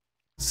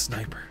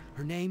 Sniper.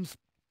 Her name's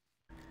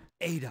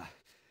Ada.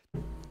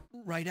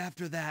 Right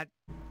after that,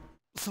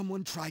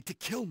 someone tried to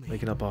kill me.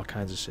 Making up all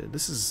kinds of shit.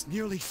 This is...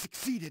 Nearly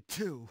succeeded,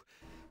 too.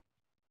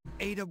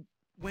 Ada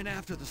went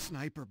after the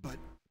sniper, but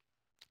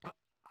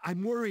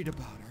I'm worried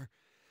about her.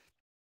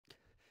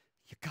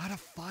 You gotta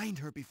find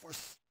her before...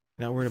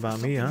 Not worried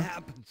about me, huh?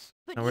 Happens.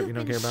 But No, you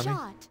don't care about me?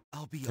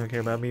 I'll be You don't care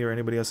about me or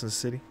anybody else in the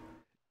city?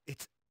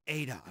 It's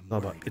Ada I'm Oh,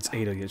 worried it's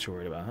about. Ada that you're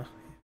worried about, huh?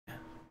 Yeah.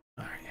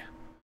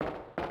 Alright,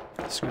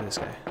 yeah. Screw this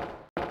guy.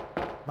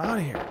 I'm out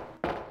of here.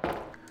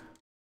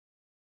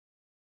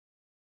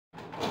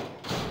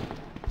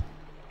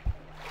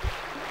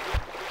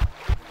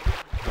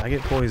 If I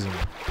get poisoned,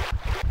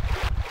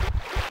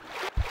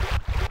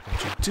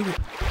 don't you do it.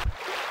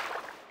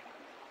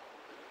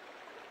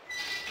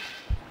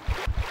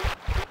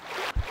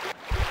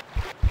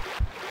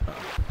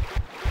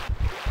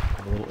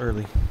 I'm a little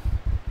early.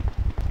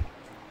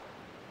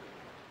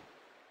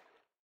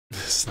 The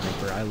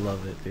sniper, I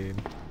love it,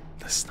 dude.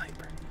 The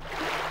sniper.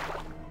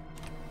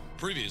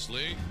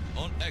 Previously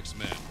on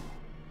X-Men.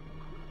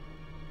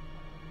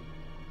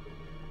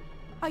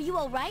 Are you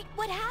alright?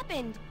 What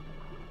happened?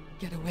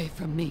 Get away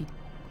from me.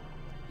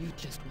 You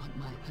just want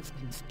my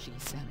husband's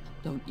GSM,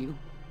 don't you?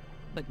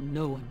 But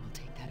no one will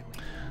take that away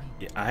from me.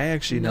 Yeah, I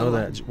actually know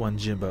that one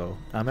Jimbo.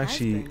 I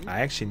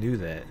actually knew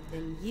that.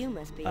 Then you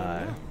must be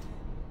a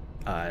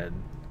nut.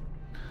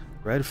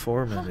 Red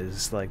Foreman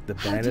is like the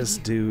How did baddest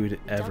you- dude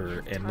ever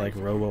Don't have in time like for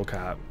that.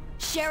 RoboCop.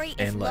 Sherry is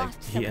And like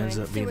lost he somewhere ends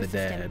in up being the sewer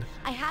system. dad.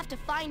 I have to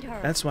find her.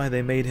 That's why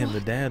they made him the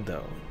dad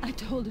though. I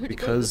told her to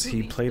Because go to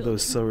the he played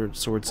those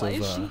sorts Why of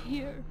is she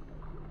here?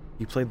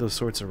 he played those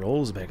sorts of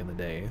roles back in the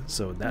day.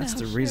 So that's Now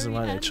the reason Sherry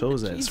why they and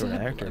chose that the sort of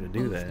GSM actor are to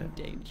do both that. in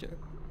danger.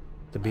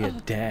 To be a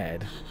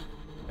dad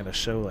in a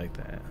show like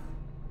that.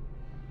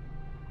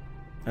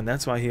 And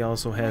that's why he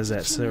also has that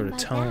What did you sort mean of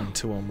by tone that?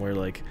 to him where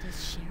like,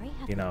 Does Sherry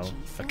have you the know,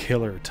 a GSM?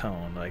 killer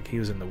tone. Like he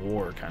was in the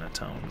war kind of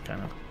tone,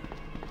 kind of.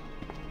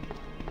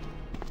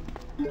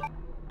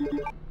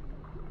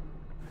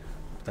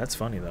 That's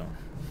funny though.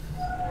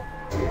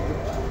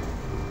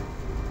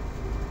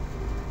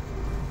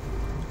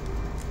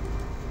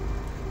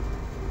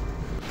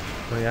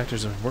 Well, the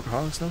actors are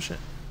workaholics, no shit.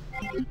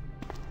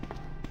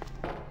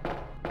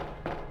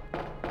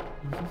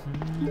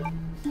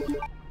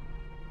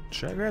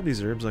 Should I grab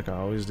these herbs like I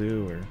always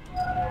do, or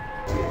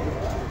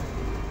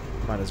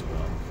might as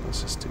well?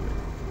 Let's just do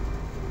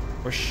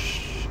it. Or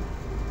shh.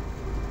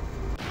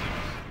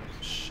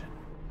 Shit.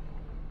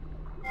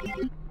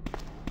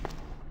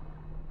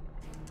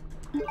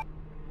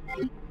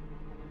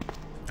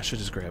 I should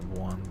just grab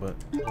one, but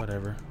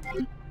whatever.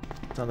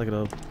 It's not like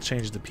it'll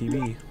change the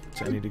PB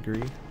to any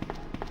degree.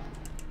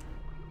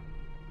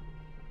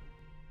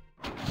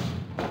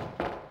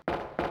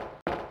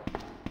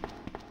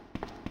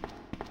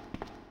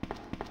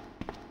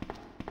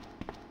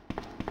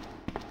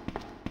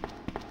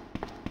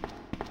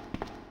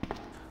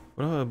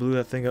 What if I blew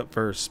that thing up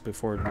first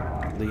before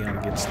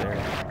Leon gets there?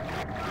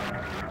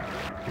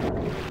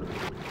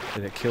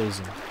 Then it kills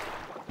him.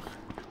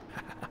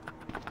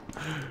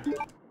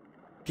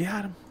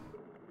 Got him.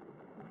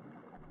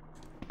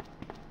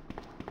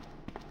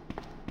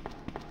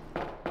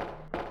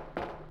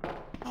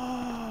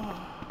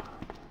 Oh.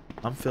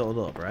 I'm filled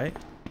up, right?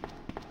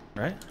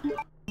 Right?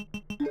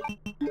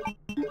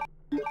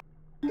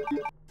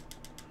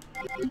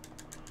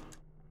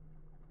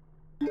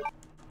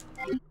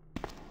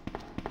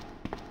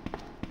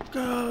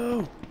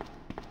 Go!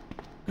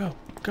 Go,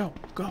 go,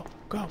 go,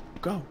 go,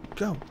 go,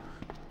 go.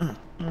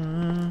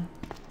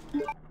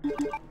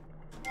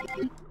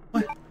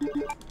 What?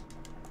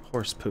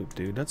 Horse poop,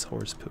 dude. That's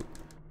horse poop.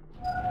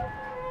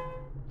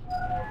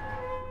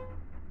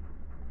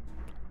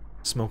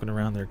 Smoking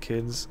around their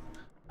kids.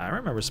 I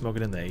remember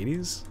smoking in the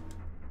 80s.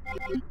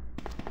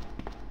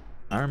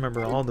 I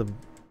remember all the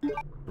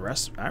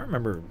rest. I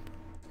remember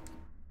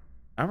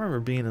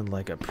being in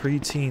like a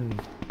preteen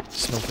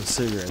smoking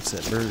cigarettes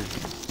at Burger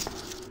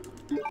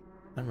King.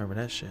 I remember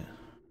that shit.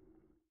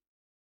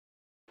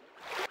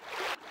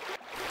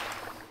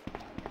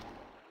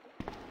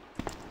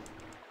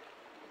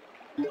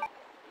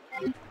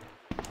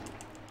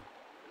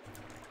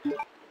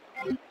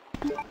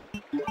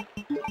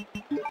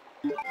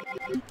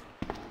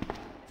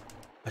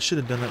 I should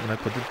have done that when I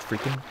put the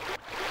freaking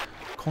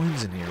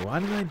coins in here. Why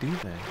did I do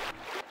that?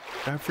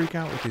 I freak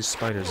out with these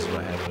spiders is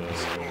what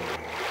happens.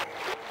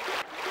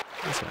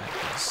 That's what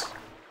happens.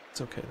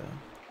 It's okay though.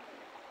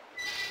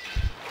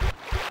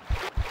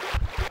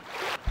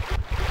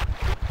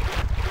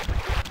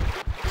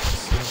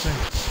 Same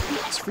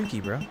thing. It's freaky,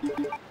 bro.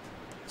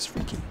 It's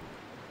freaky.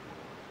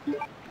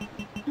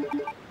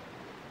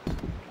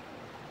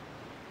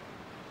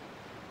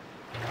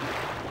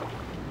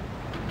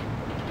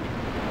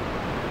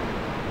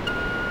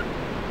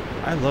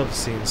 I love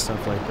seeing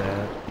stuff like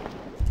that.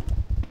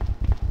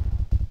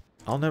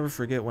 I'll never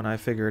forget when I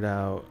figured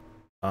out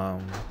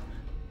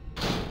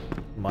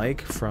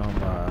Mike from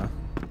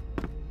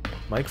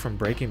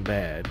Breaking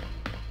Bad.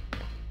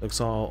 Looks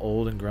all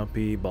old and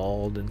grumpy,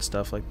 bald and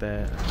stuff like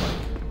that.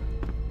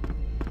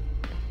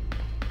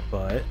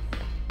 But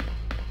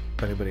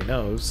if anybody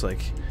knows,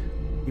 like,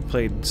 he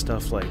played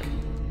stuff like,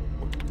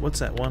 what's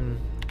that one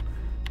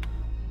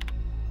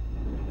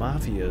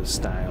mafia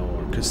style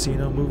or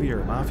casino movie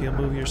or mafia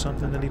movie or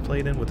something that he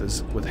played in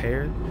with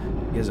hair?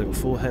 He has a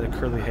full head of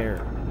curly hair.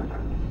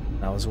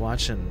 And I was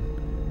watching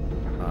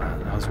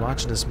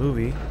this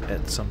movie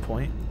at some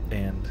point,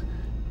 and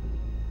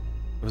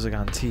it was like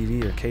on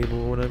TV or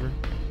cable or whatever.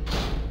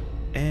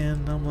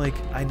 And I'm like,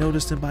 I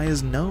noticed him by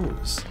his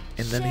nose.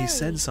 And then he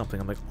said something.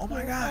 I'm like, oh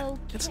my god,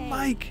 it's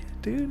Mike,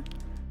 dude.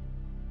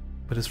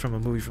 But it's from a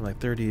movie from like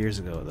 30 years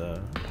ago,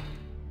 though.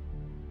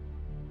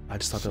 I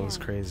just thought that was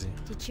crazy.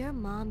 Did your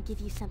mom give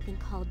you something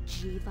called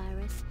G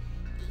virus?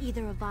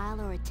 Either a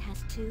vial or a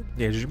test tube?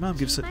 Yeah, did your mom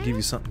give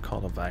you something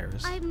called a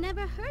virus? I've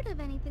never heard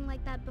of anything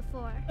like that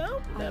before.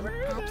 Nope, never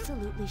heard of it.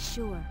 Absolutely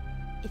sure.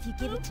 If you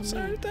give it to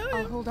me,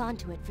 I'll hold on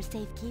to it for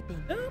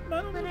safekeeping. Nope,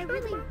 but I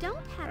really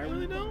don't have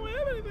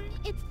anything.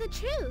 It's the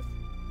truth.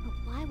 But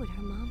why would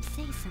her mom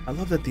say something? I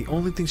love that the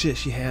only thing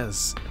she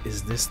has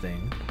is this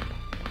thing.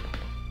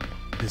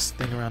 This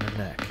thing around her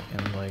neck.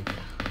 And like,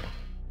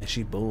 and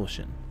she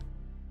bullshitting.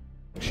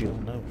 She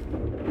don't know.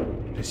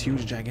 This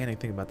huge gigantic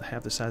thing about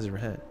half the size of her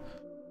head.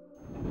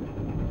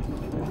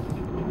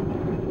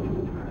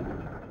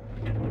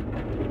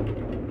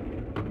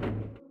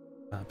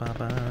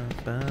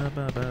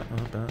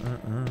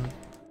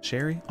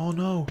 Sherry? Oh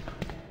no.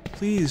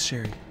 Please,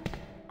 Sherry.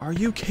 Are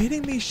you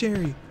kidding me,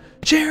 Sherry?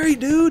 Sherry,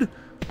 dude!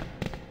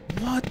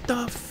 What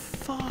the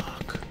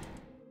fuck?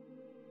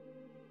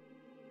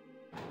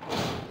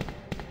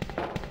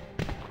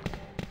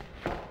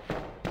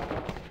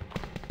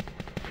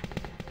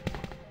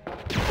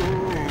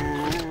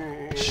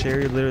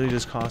 Sherry literally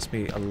just cost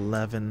me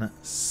 11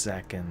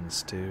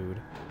 seconds, dude.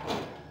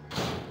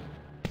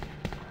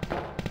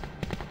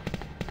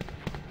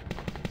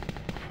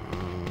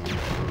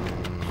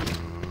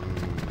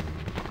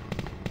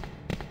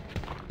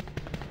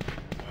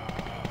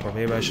 Or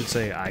maybe I should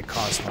say I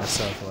cost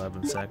myself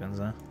 11 seconds,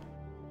 huh?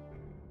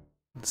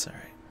 It's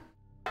alright.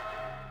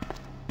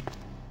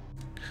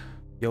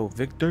 Yo,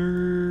 Victor!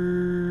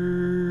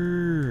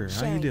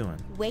 How you doing?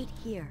 Wait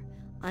here.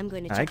 I'm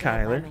going to check it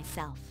out by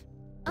myself.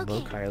 Hello,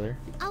 Okay. Kyler.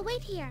 I'll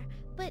wait here,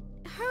 but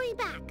hurry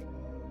back.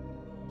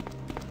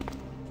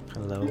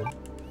 Hello.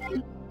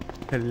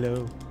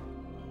 Hello.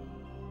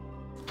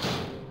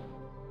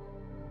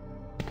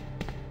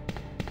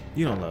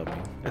 You don't love me.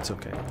 It's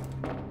okay.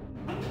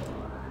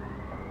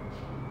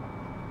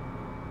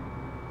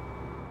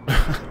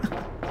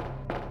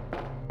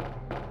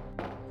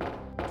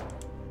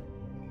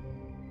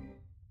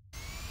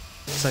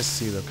 It's nice to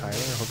see you though, Kyler.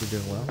 I hope you're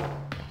doing well.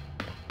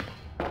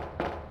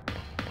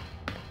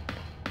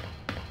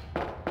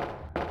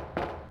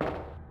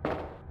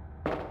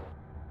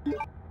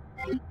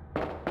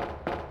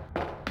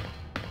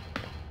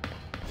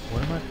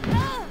 What am I?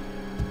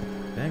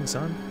 Dang,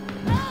 son.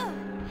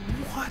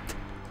 What?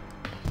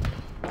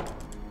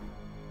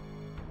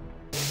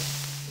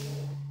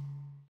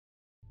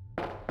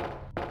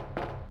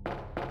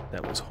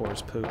 That was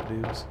horse poop,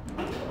 dudes.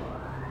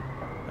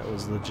 That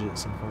was legit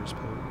some horse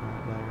poop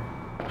right there.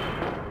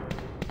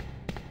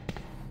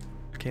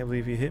 I can't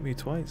believe you hit me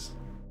twice.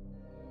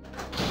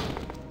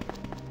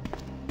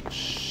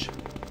 Shh.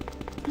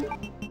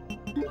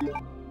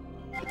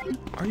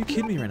 Are you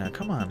kidding me right now?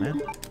 Come on,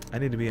 man. I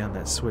need to be on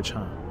that switch,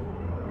 huh?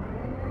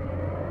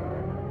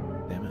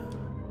 Damn it.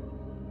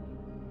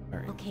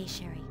 Alright. Okay,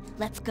 Sherry.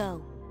 Let's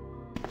go.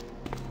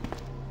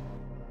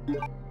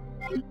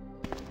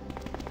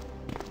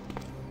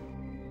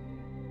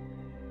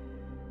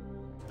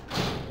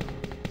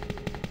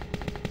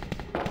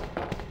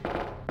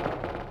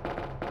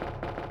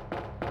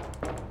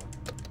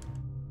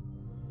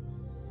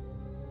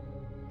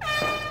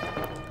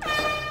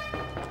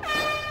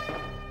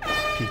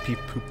 Peep peep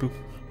poop poop.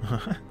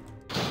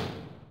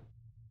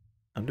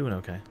 I'm doing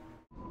okay.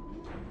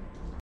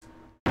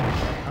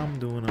 I'm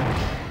doing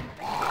okay.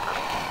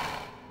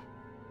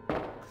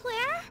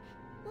 Claire?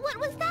 What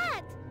was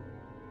that?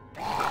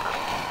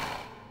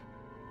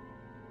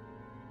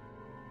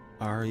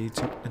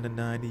 RE2 and the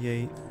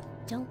 98.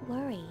 Don't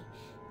worry.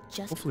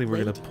 Just Hopefully we're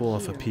gonna wait pull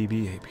off a here.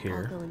 PB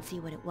here. I'll go and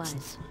see what it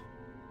was.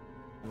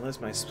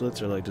 Unless my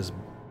splits are like just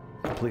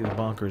completely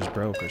bonkers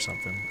broke or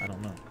something. I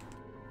don't know.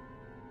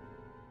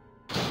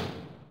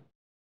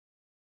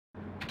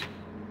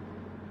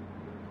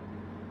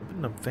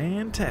 Been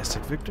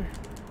fantastic, Victor.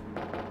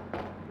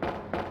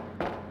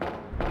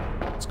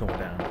 It's going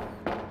down.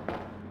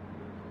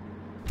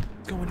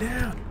 It's going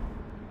down.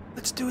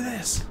 Let's do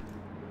this.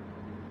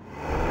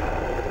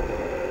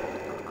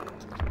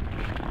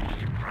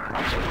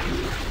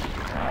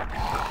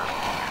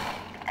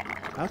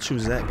 I'll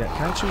choose that guy.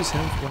 Can I choose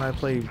him when I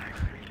play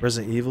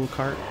Resident Evil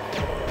kart?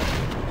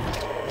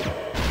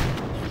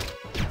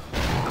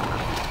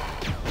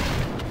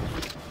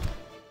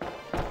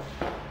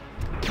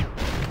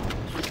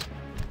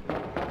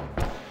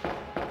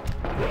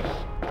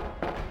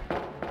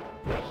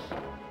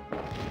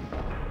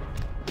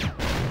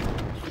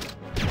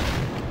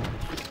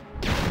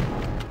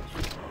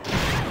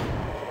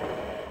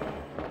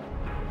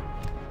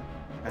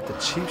 Got the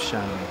cheap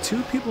shot on me.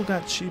 2 people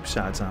got cheap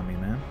shots on me,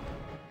 man.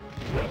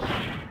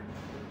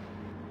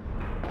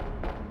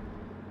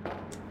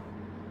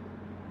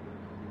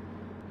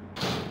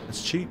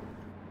 That's cheap.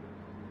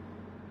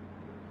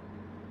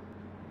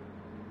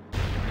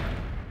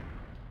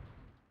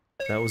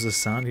 That was the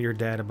sound of your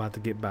dad about to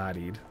get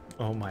bodied.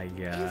 Oh my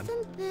god.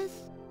 Isn't this...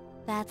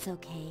 That's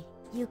okay.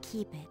 You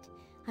keep it.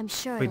 I'm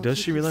sure Wait, it'll does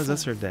keep she you realize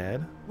that's her safe.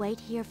 dad? Wait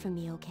here for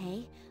me,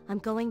 okay? I'm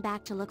going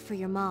back to look for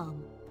your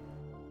mom.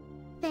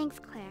 Thanks,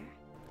 Claire.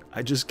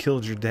 I just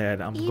killed your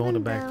dad. I'm going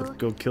Even back to though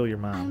go kill your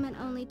I'm mom. an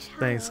only child.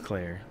 Thanks,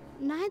 Claire.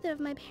 Neither of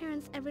my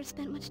parents ever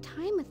spent much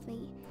time with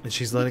me. And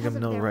she's letting because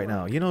him of know their right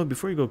now. work. You know,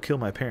 before you go kill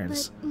my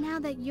parents, But now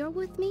that you're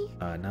with me,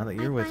 now that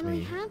you're I with finally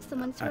me, have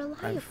someone to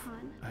rely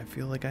upon. I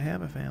feel like I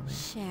have a family.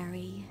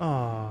 Sherry.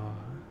 Aww.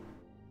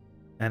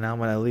 And now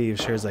when I leave,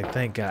 Sherry's like,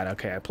 thank God.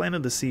 Okay, I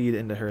planted the seed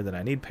into her that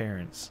I need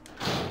parents.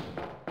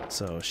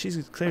 So she's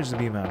Claire's to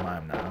be my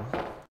mom now.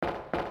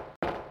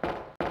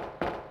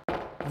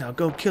 Now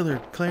go kill her,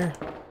 Claire.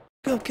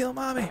 Go kill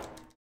mommy.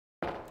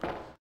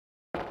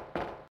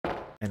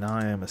 And now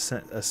I am a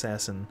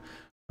assassin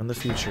from the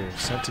future,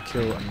 sent to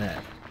kill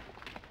Annette.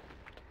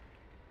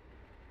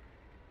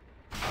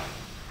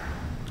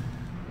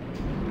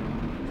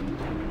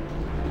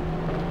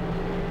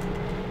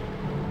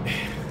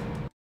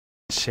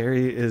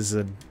 Sherry is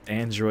an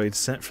android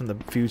sent from the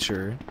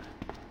future,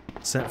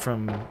 sent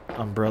from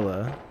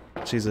Umbrella.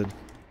 She's a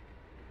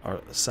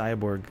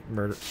cyborg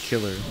murder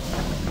killer,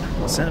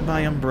 sent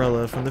by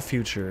Umbrella from the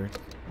future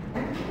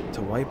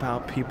to wipe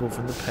out people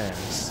from the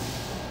past.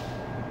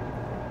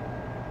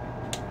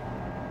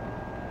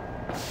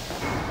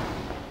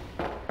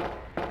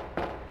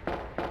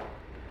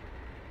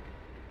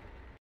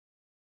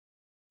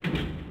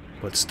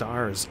 But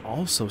Stars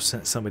also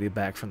sent somebody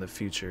back from the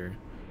future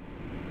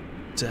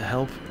to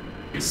help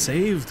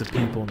save the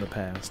people in the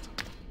past.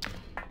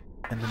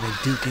 And then they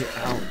do get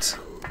out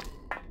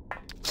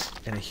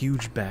in a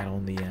huge battle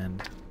in the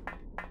end.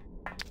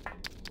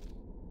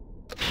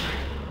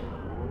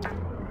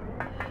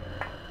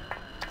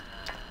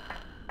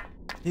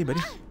 Hey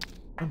buddy,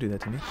 don't do that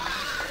to me.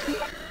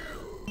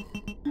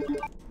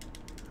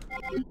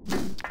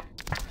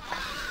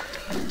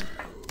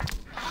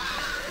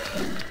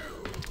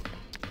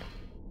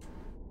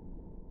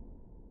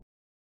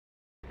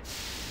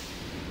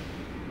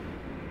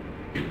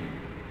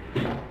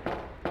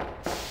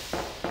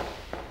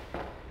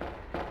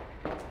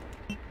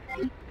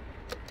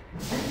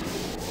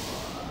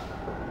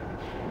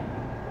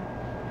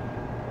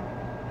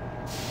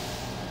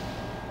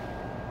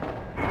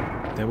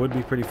 That would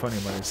be pretty funny,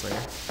 Mother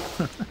Slayer.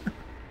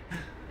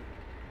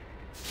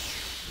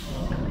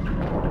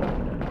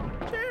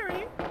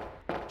 Jerry!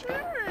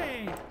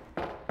 Jerry!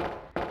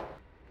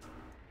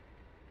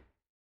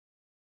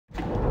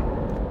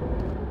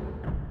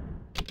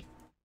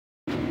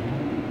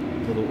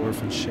 Little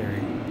orphan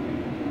Sherry.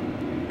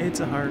 It's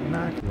a hard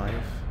knock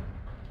life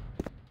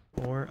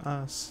for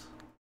us.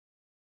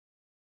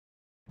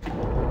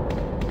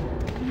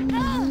 Fucking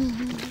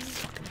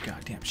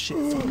goddamn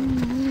shit. Fuck.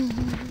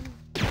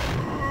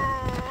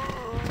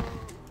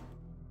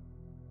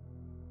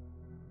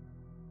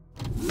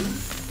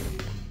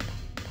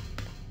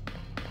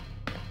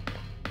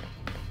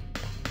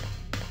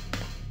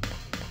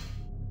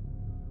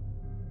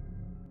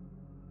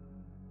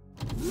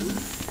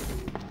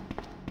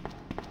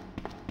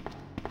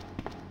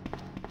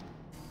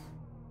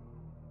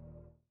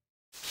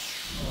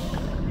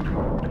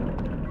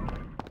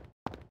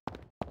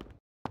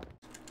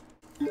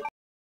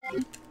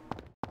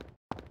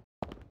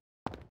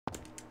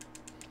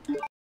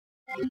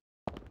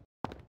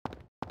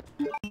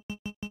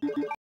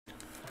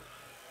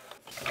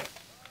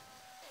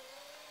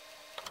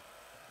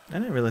 I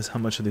didn't realize how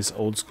much of these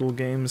old school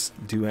games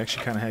do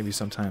actually kind of have you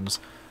sometimes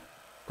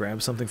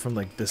grab something from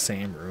like the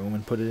same room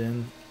and put it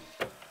in.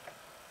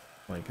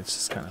 Like, it's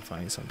just kind of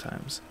funny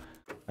sometimes.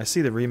 I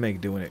see the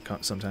remake doing it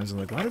sometimes. I'm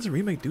like, why does the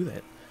remake do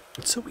that?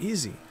 It's so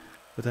easy.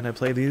 But then I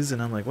play these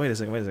and I'm like, wait a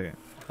second.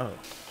 Oh,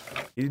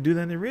 you do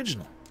that in the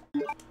original.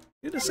 You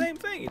do the same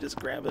thing. You just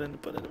grab it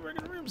and put it in the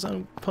regular room. There's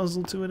no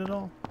puzzle to it at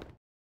all.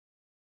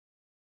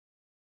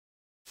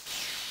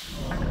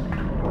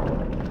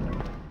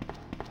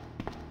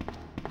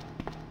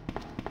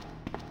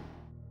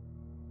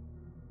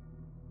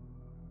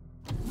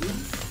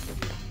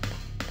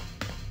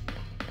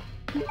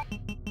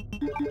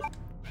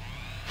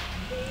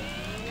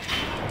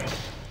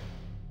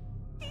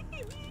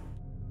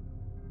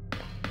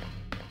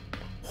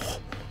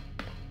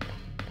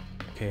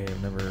 Okay,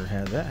 I've never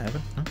had that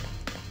happen. Huh?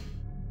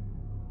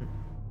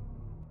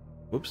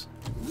 Whoops.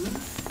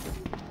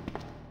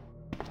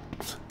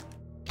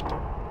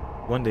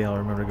 One day I'll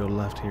remember to go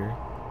left here.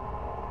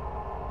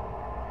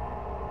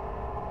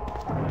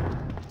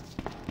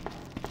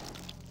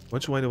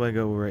 Which way do I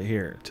go right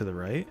here? To the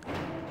right?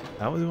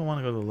 I always want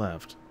to go to the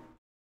left.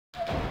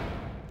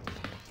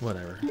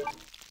 Whatever.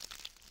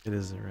 It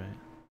is the right.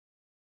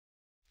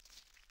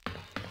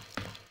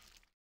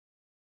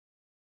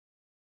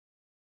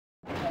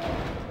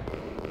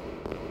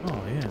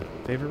 Oh yeah,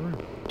 favorite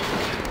room.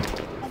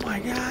 my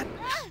god!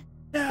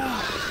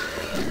 No!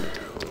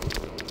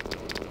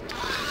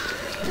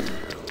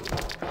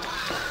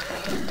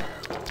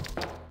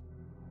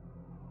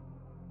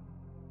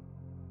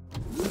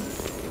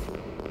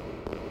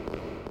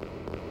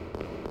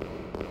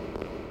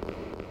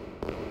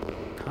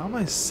 How am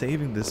I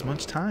saving this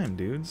much time,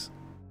 dudes?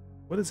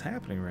 What is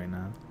happening right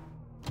now?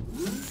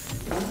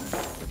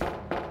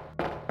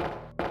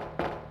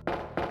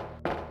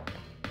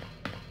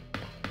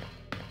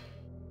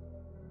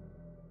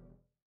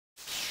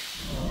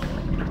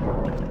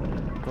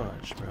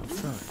 Fudge, bro,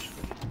 fudge.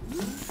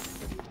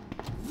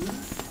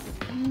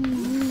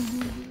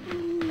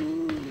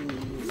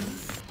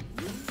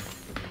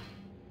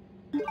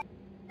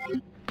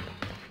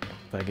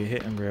 If I get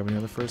hit, I'm grabbing the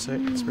other first hit.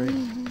 It's great.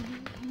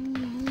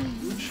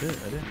 Shit,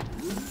 I didn't.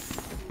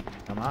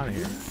 I'm out of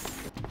here.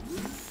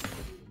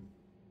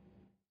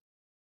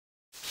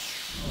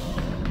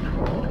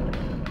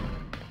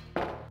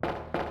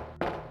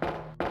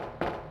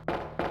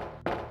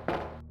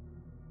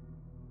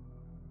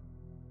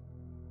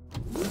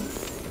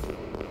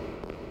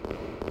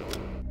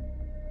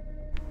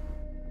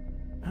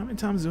 How many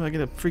times do I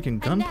get a freaking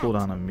gun pulled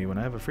on me when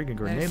I have a freaking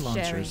grenade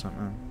launcher or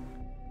something?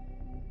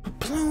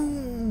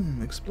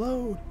 Bloom!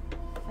 Explode!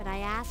 But I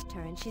asked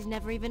her, and she's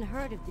never even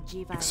heard of the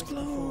G-Virus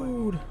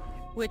Explode! before.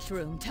 Which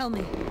room? Tell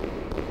me.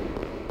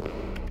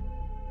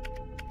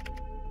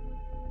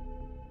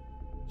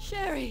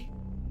 Sherry!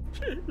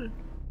 Sherry!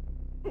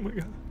 Oh my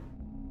god.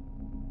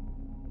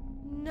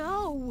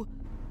 No!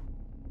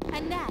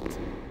 Annette!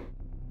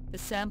 The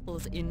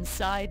sample's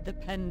inside the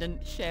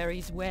pendant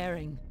Sherry's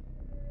wearing.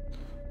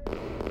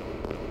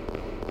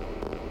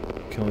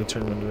 Can only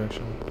turn one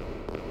direction.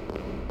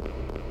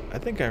 I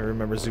think I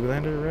remember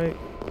Zoolander, right?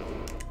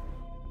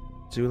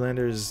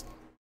 Zoolander's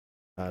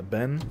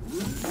Ben?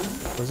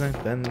 What's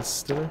that? Ben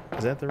Stiller?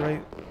 Is that the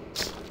right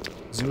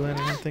Zoolander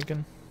I'm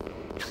thinking?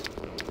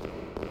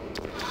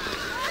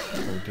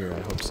 Oh dear, I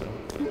hope so.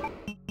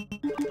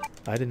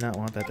 I did not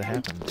want that to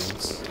happen,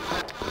 dudes.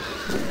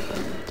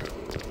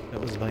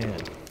 That was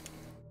bad.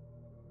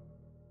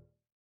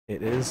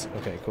 It is?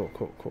 Okay, cool,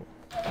 cool, cool.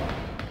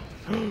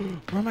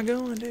 Where am I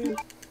going, dude?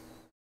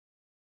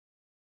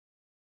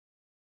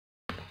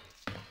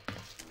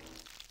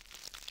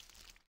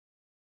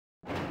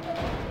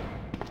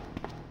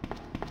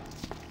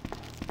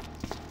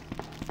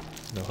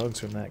 No hugs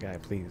from that guy,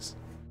 please.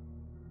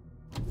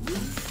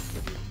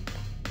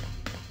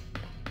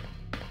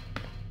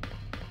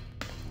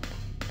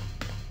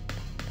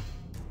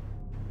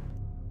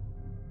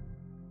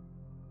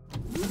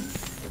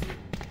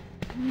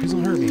 Please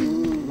don't hurt me.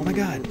 Oh my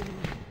god.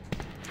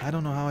 I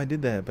don't know how I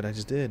did that, but I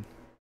just did.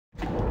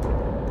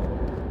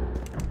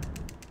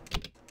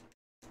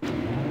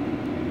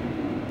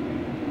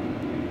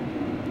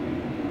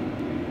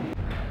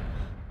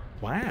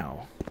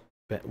 Wow.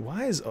 But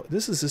why is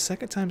this is the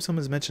second time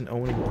someone's mentioned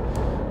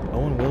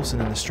Owen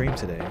Wilson in the stream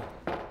today.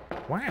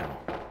 Wow.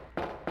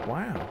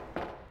 Wow.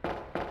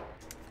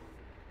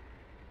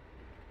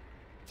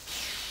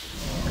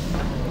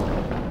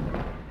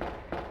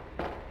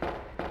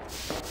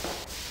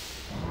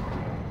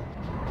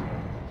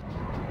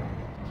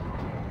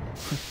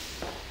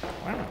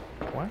 Wow.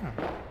 Wow.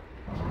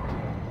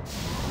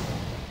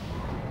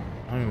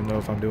 I don't even know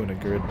if I'm doing a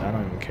good. I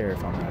don't even care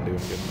if I'm not doing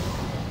good enough.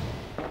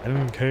 I don't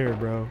even care,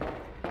 bro.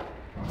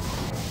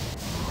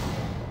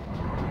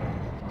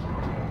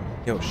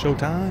 Yo,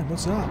 Showtime,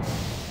 what's up?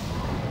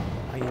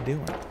 How you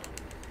doing?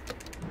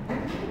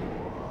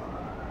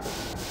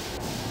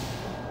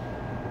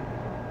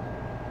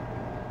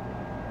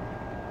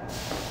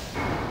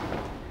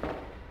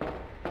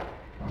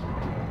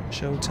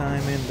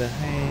 Showtime in the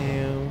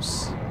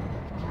house.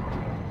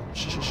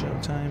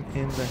 Showtime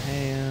in the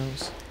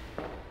house.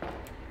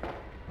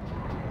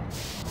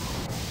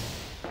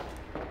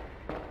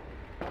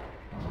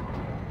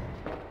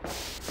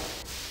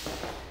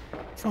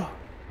 Fuck.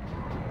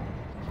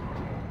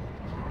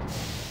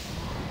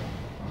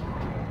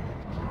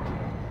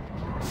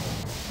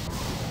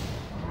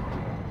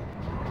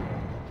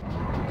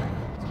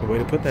 That's a way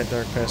to put that,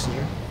 Dark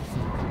Passenger.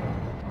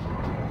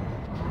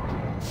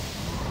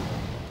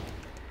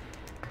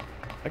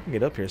 I can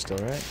get up here still,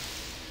 right?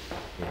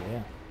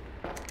 Yeah.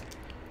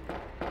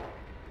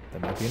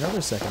 That might be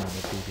another second on the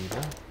TV,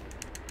 bro.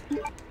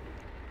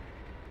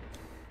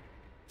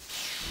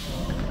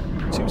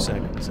 2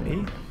 seconds,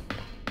 E.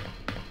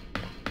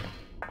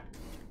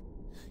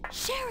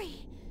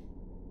 Sherry!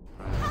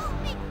 Help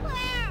me,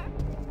 Claire!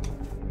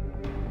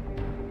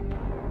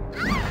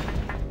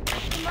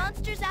 The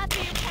monster's after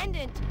your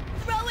pendant!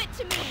 Throw it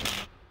to me!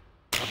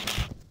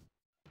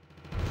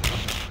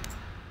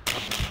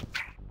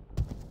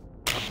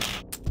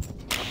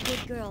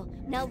 Good girl.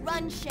 Now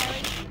run,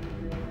 Sherry!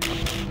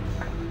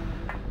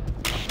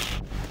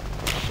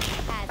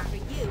 As for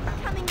you,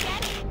 come and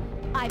get it!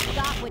 I've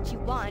got what you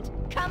want.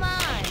 Come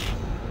on!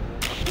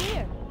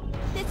 Here.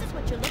 This is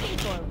what you're looking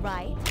for,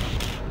 right?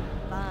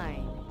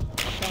 Fine.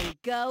 Then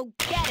go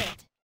get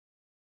it!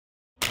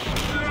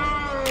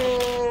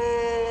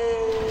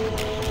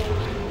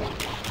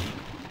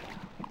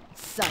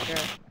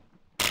 Sucker.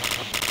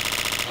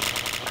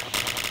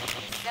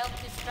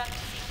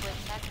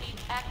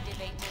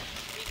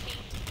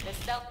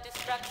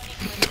 self-destruct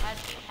sequence has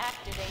been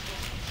activated.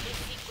 This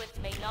sequence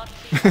may not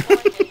be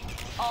reported.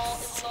 All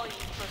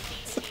employees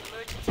proceed to the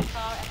emergency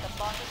car at the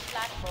bottom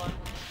platform.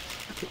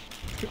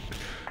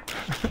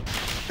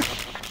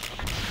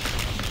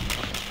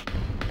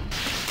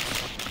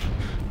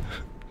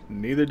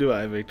 Neither do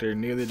I, Victor.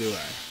 Neither do I.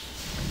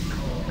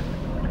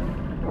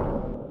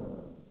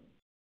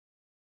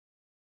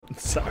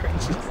 Sorry.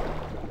 It's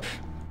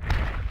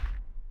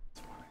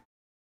funny.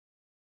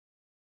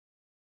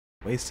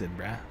 Wasted,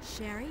 bruh.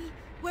 Sherry,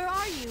 where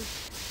are you?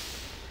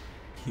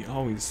 You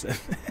always said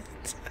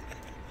that.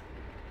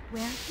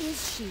 Where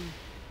is she?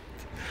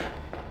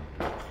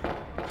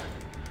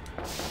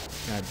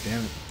 God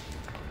damn it.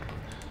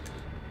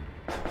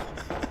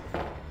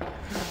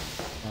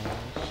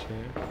 Oh,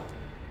 shit.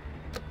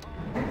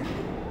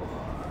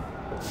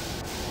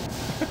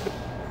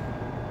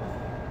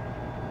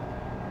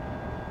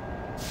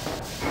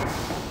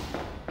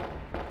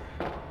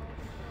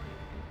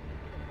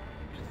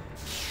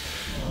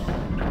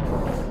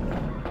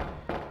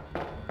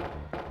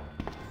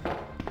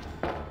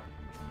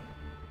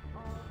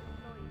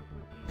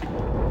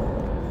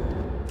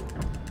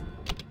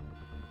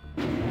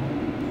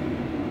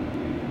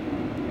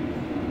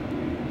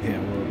 Yeah,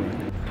 world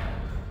record.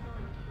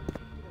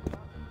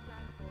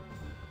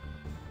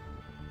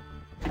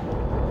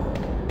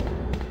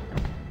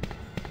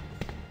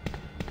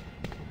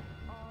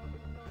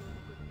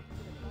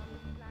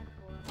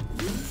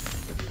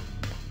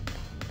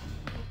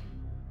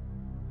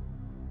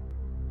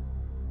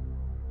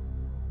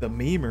 The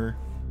memer?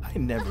 I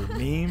never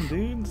meme,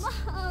 dudes.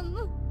 Mom!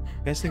 You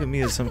guys think of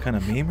me as some kind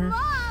of memer?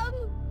 Mom!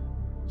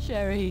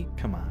 Sherry,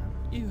 Come on.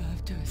 you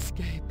have to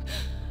escape.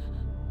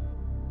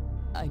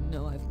 I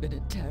know I've been a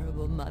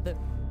terrible mother,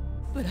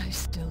 but I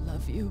still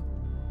love you.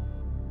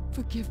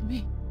 Forgive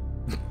me.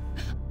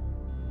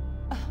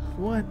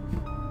 What?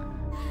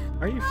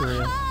 Are you for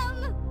real?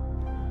 Mom!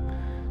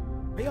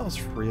 Are y'all's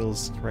for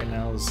reals right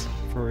now?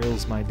 For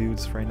reals, my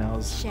dudes right now?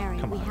 Sherry,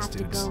 Come we on, have to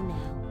dudes. go now.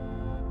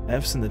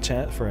 F's in the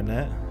chat for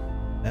Annette.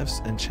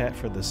 F's in chat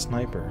for the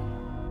sniper.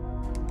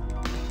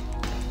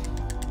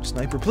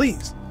 Sniper,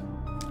 please!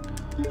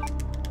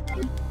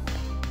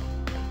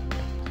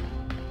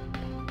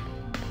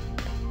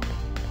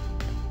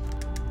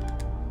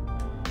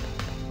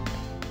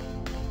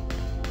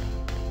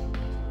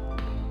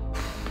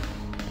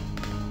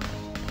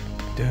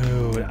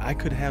 Dude, I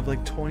could have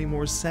like 20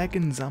 more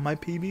seconds on my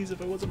PBs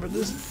if it wasn't for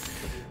this.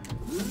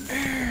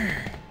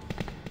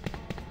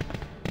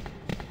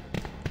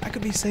 I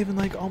could be saving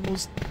like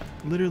almost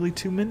literally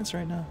 2 minutes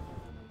right now.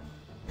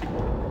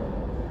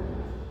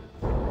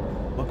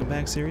 Welcome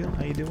back, Serial.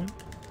 How you doing?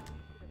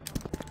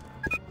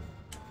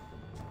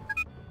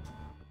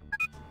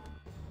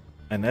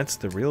 And that's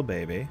the real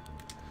baby.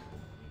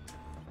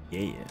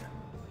 Yeah.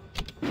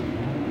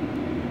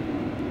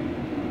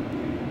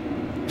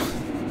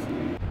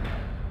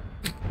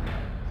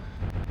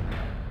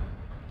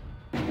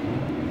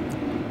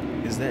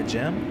 Is that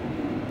Gem?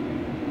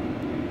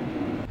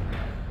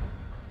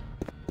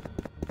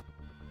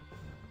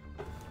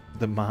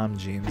 The mom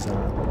jeans on.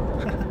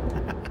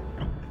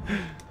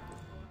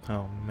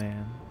 Oh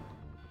man.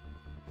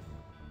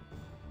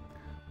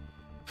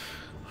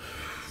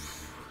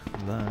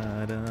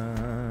 La da,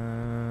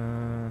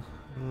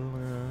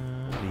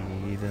 la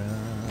dee da,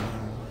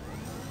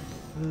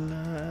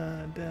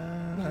 la da.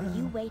 Now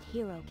you wait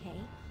here, okay?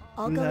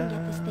 I'll go and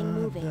get this thing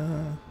moving.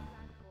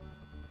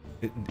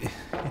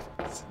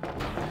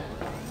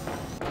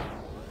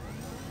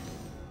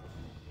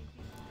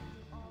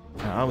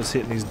 Now, I was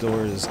hitting these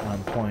doors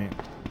on point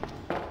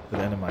at the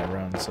end of my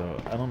run,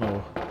 so I don't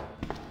know.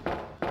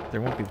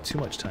 There won't be too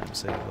much time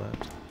saved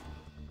left.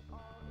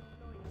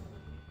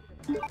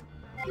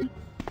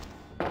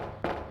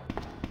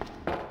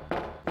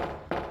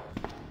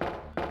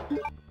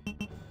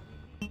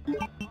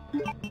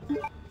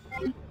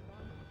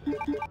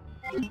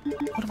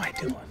 What am I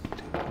doing,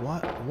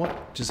 dude?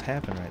 What just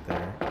happened right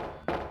there?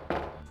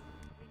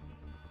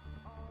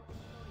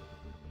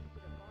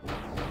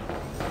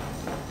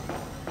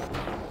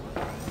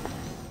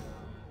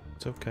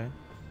 It's okay.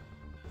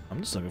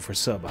 I'm just looking for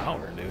sub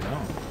hour, dude.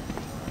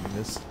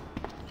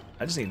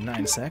 I just need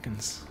 9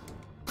 seconds.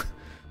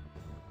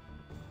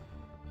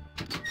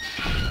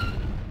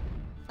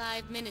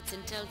 5 minutes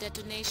until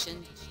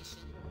detonation.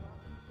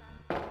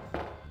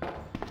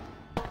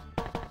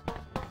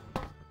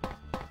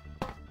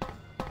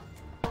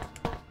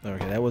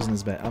 Okay, that wasn't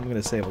as bad. I'm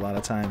gonna save a lot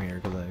of time here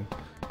because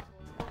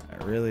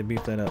I really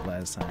beat that up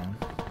last time.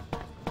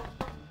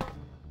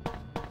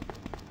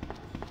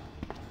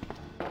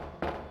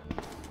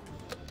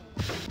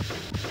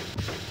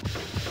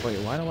 Wait,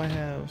 why do I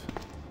have...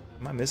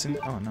 Am I missing?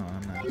 Oh, no,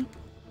 I'm not.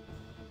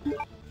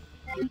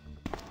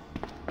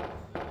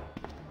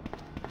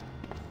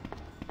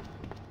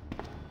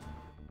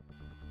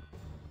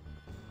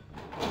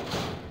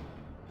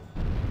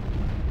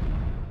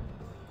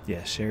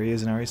 Yeah, Sherry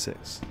is an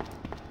RE6.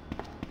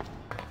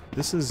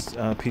 This is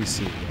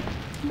PC.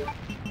 Yeah.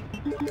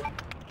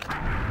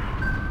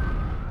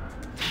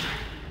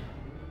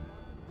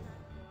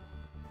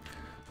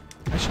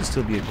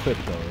 still be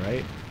equipped though,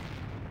 right?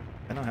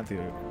 I don't have to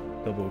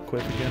double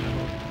equip again, I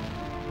hope.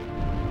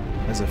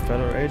 As a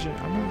federal agent?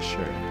 I'm not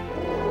sure.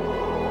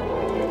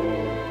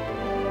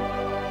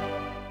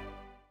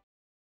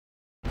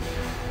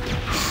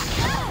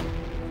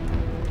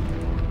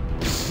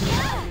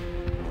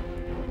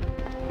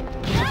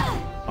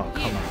 Oh,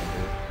 come on,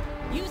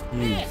 dude. You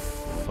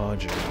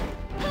fudger.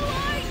 Who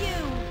are you?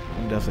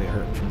 I'm definitely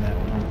hurting from that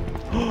one.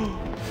 Oh,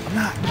 I'm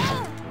not.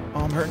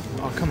 Oh, I'm hurting.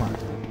 Oh, come on.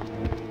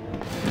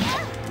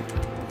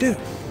 Dude.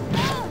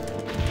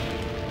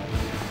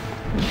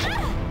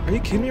 Are you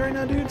kidding me right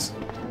now, dudes?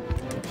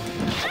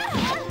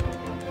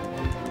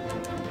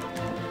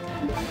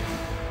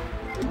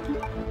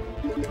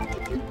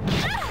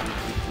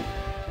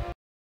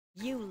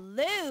 You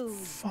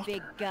lose, Fuck.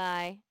 big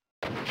guy.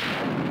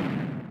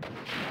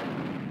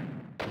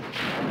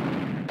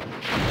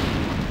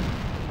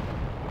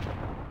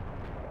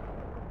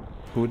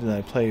 Who did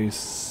I play?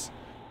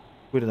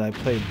 Who did I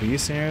play B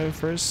scenario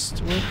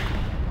first with?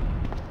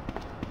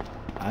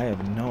 I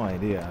have no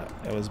idea.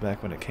 It was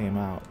back when it came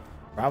out.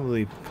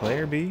 Probably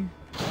player B,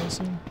 I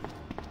assume.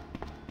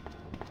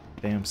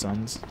 Damn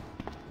sons.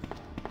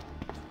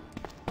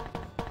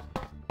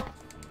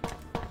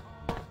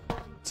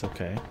 It's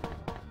okay.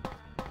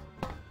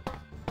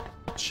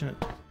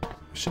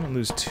 Shouldn't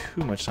lose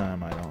too much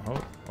time, I don't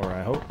hope. Or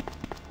I hope.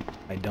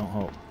 I don't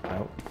hope. I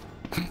hope.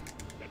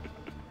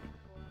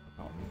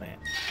 Oh man.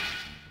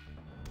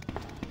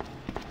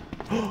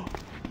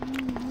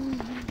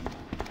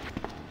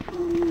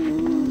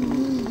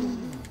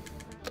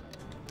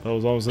 That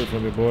was almost it for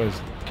me,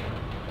 boys.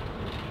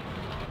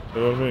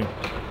 You know what I mean?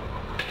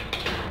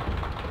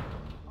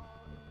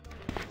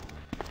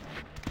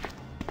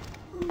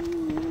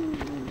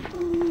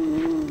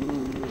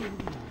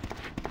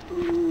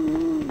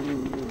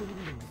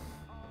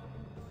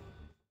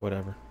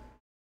 Whatever.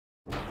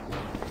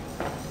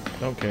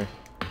 Don't care.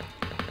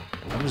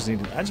 I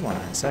just want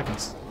 9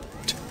 seconds.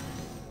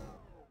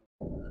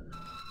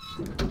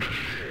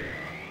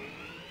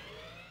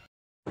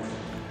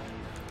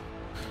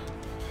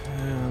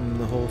 And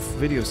the whole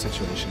video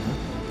situation, huh?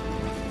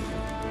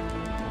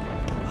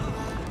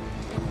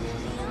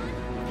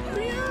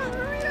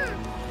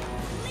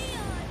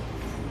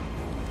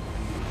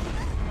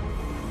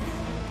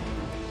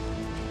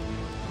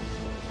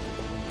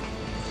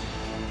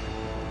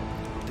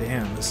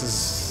 Damn, this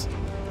is...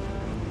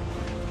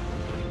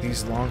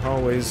 These long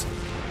hallways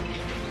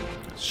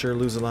sure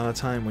lose a lot of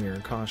time when you're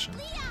in caution.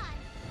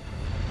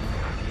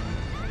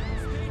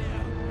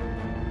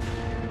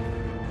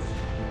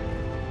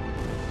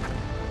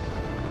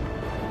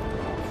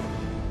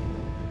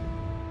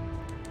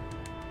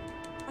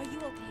 Are you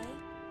okay?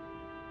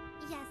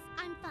 Yes,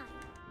 I'm fine.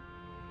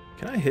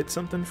 Can I hit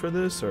something for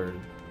this, or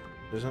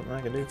there's something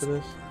I can do for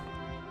this?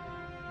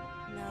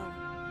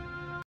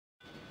 No.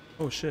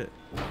 Oh shit.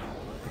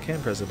 I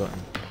can press a button.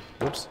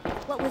 Whoops.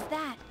 What was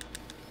that?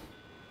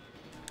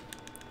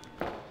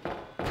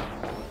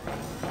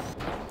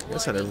 I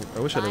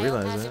wish I'd have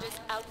realized that. Biohazardous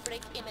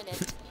outbreak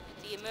imminent.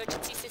 The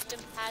emergency system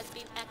has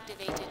been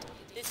activated.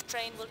 This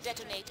train will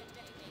detonate.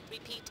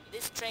 Repeat,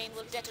 this train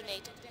will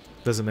detonate.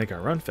 Doesn't make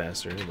our run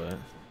faster, but...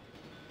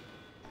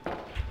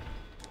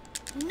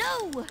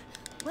 No!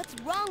 What's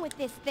wrong with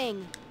this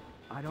thing?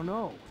 I don't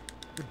know.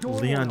 The door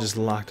Leon won't just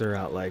open. locked her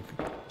out like,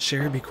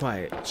 Sherry, be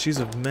quiet. She's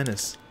a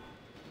menace.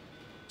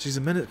 She's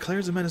a menace.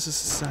 Claire's a menace to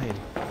society.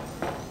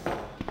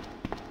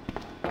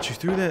 She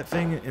threw that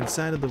thing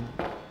inside of the...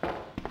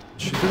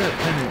 She threw that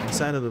pen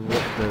inside of the...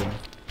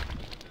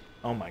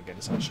 Oh my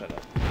goodness, I'll shut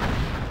up.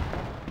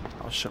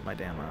 I'll shut my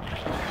damn mouth.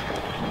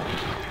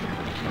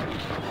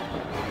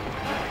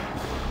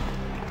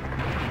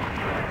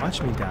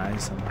 Watch me die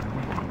somehow.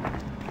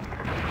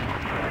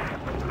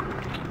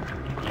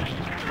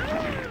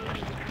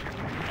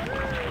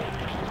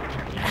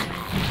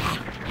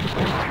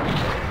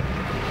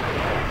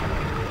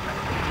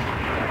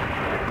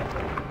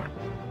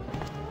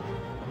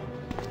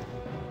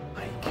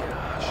 My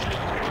gosh.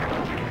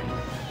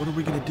 What are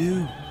we gonna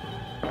do?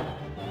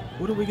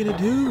 What are we gonna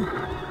do?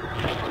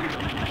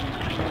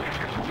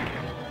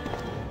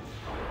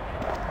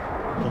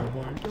 Oh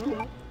my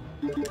god.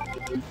 Look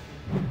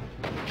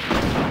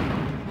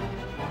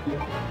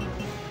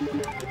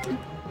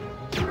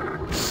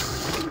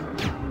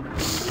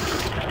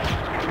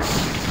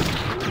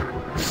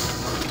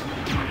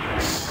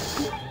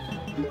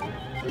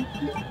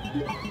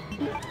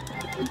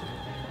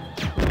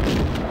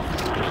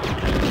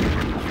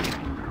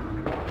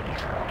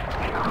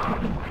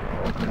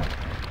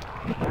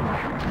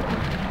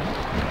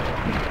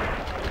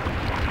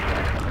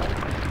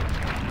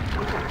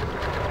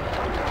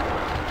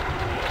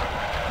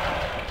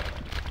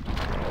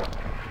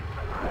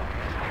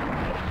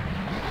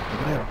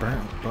at that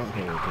burnt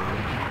butthole,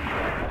 dude.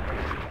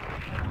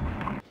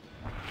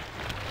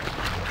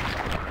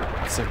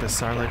 It's like the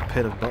Sarlacc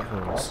pit of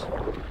buttholes.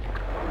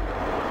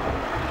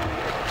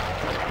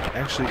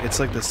 Actually, it's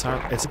like the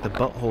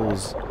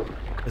buttholes.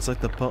 It's like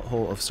the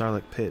butthole of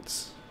Sarlacc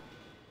pits.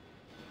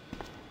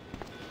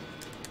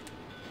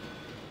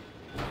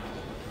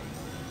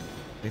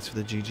 Thanks for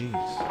the GGs.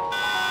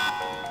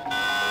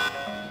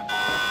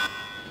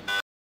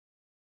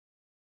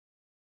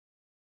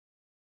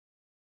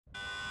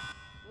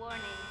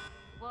 Warning,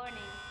 warning.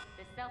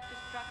 The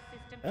self-destruct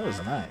system That was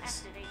has been nice.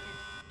 activated.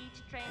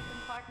 Each train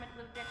compartment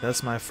will detonate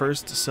That's my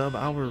first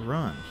sub-hour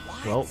run.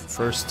 Well,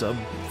 first sub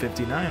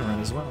 59 run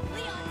as well.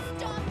 Leon,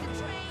 stop the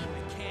train! I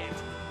can't.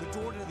 The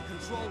door to the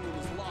control room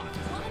is locked.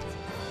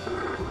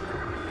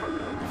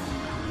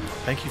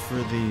 Thank you for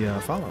the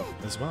follow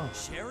as well.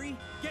 Sherry,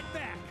 get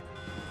back!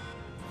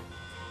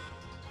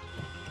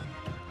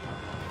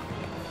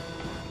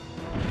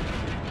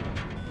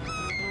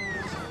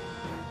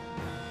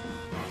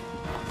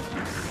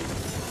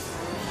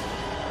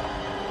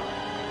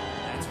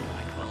 That's what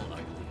I call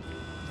ugly.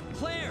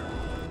 Claire,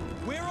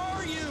 where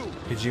are you?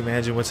 Could you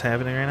imagine what's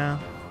happening right now?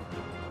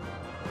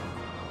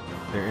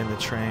 They're in the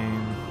train. You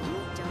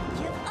don't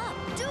give up,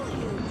 do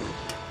you?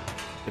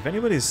 If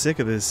anybody's sick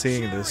of this,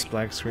 seeing this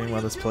black screen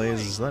while this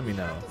plays, just let me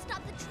know. To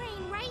stop the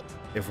train, right?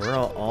 If we're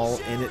all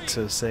in it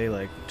to say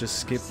like, just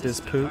skip this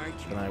poop,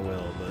 then I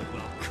will. But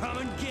Well, come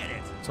and get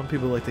it. some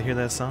people like to hear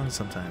that song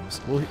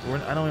sometimes. Well,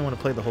 I don't even want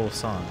to play the whole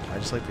song. I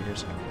just like to hear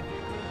something.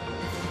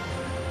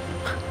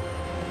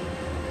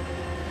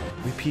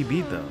 We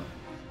PB'd though.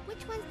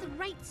 Which one's the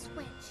right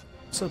switch?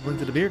 What's up, Link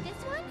to the Beard? This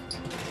one?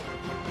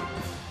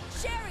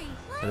 Sherry!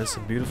 But it's a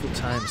beautiful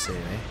time save,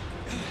 eh?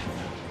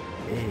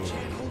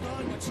 Can't hold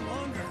on much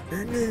longer.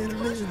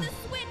 Push the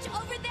switch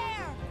over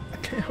there! I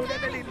can't hold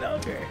on any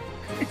longer.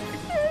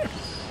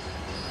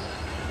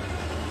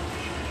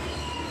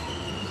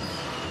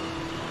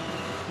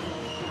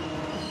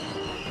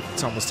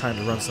 It's almost time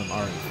to run some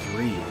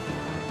RE3.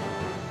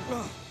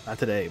 Not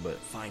today, but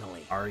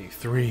Finally.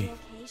 RE3. Okay,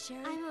 Sherry?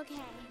 I'm okay.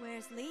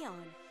 Where's Leon?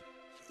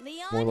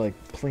 Leon? More like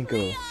Plinko.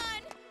 Leon!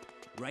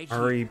 Right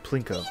here. RE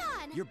Plinko. Leon!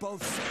 You're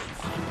both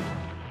safe.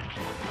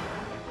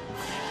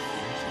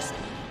 Just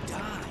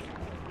die.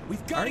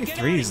 We've got to get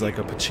out RE3 of is like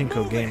a here. pachinko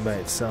Move game it. by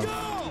itself. Go!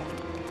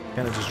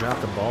 Kind of just drop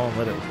the ball and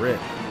let it rip.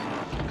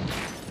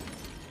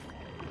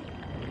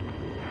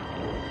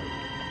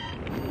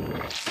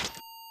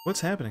 What's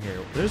happening here?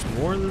 There's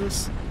more of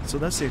this? So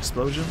that's the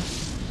explosion?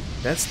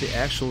 That's the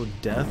actual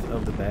death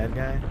of the bad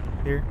guy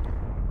here?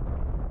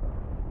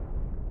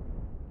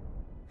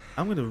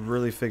 I'm gonna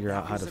really figure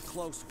out how to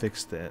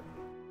fix that.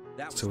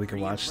 That So we can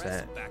was watch pretty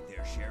that. impressive back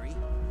there, Sherry.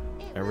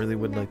 It I really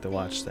would wasn't like to that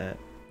watch big. that.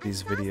 I These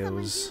saw someone do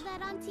videos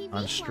that on TV on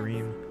once.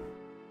 stream.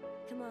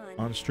 Come on.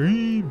 On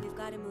stream! We've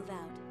got to move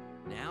out.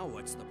 Now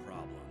what's the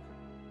problem?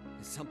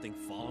 Is something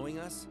following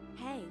us?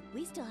 Hey,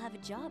 we still have a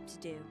job to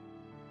do.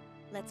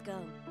 Let's go.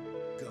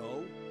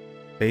 Go?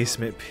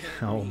 Basement.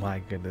 Oh my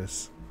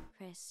goodness.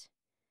 Chris,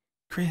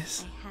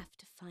 Chris, I have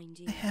to find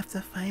you. I have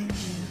to find you.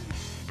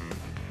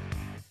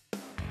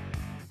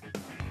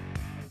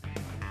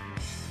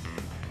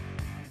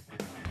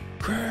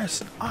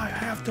 Chris, I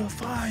have to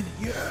find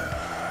you.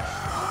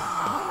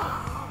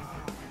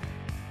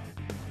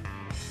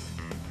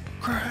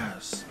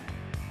 Chris,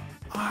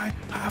 I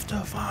have to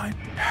find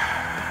you.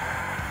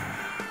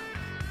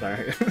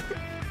 Sorry.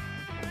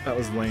 That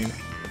was lame.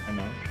 I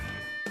know.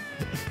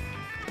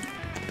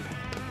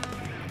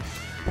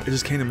 It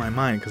just came to my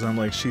mind because I'm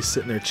like, she's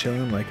sitting there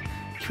chilling, like,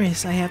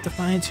 Chris, I have to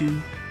find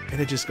you. And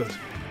it just goes.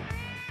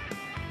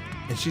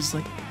 And she's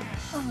like,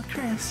 oh,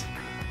 Chris,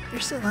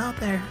 you're still out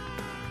there.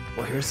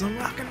 Well, here's some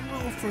rock and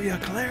roll for you,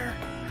 Claire.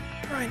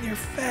 Right in your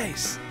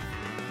face.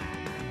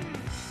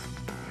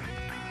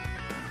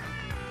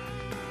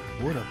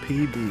 What a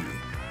PB.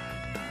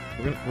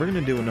 We're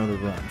gonna do another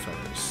run,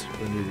 fellas.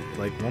 We're gonna do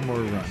like one more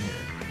run here.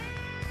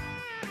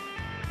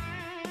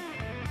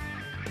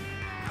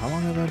 How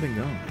long have I been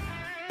going?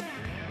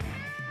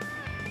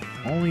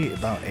 Only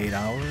about 8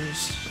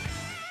 hours.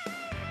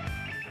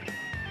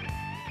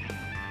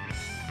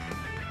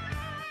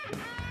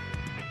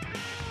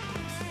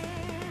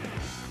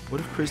 What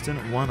if Chris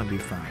didn't want to be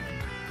found?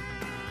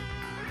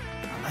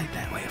 I like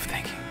that way of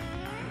thinking.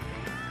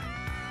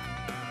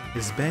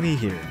 Is Benny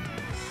here?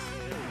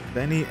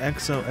 Benny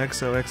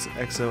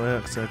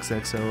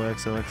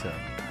XOXOXOXOXOXOXO.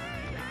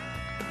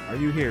 Are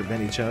you here,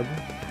 Benny Chubb?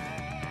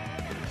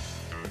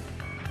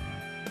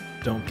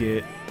 Don't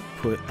get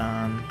put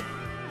on.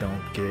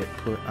 Don't get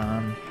put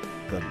on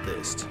the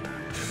list.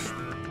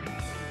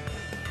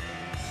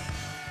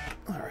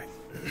 Alright.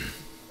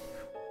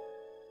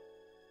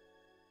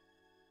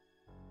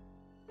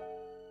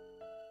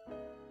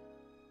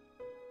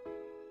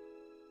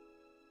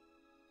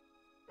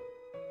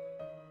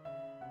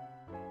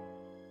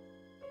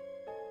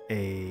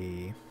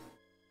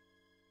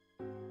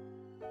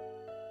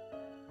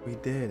 We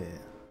did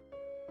it.